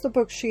purchase the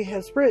books she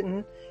has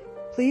written,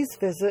 please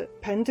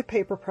visit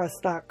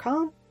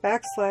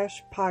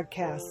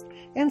pentopaperpress.com/podcast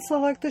and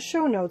select the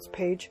show notes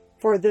page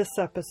for this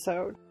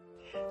episode.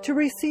 To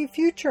receive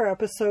future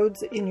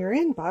episodes in your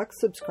inbox,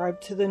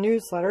 subscribe to the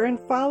newsletter and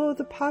follow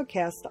the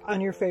podcast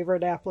on your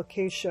favorite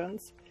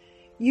applications.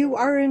 You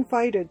are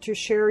invited to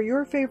share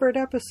your favorite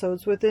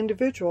episodes with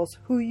individuals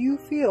who you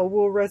feel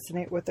will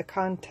resonate with the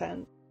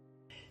content.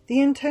 The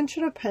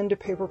intention of Pen to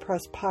Paper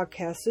Press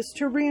podcast is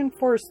to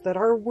reinforce that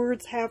our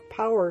words have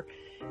power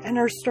and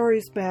our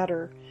stories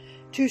matter.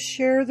 To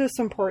share this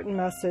important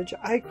message,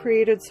 I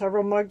created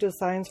several mug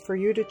designs for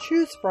you to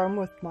choose from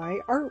with my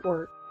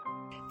artwork.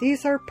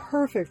 These are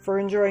perfect for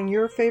enjoying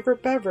your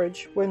favorite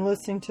beverage when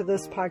listening to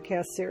this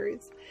podcast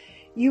series.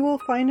 You will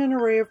find an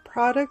array of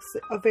products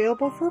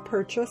available for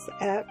purchase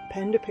at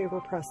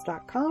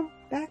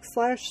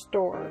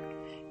pentopaperpress.com/store.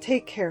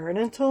 Take care, and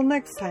until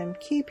next time,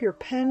 keep your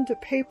pen to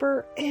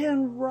paper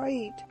and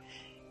write.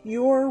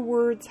 Your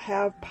words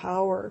have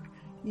power.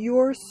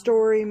 Your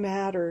story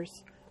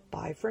matters.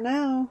 Bye for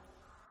now.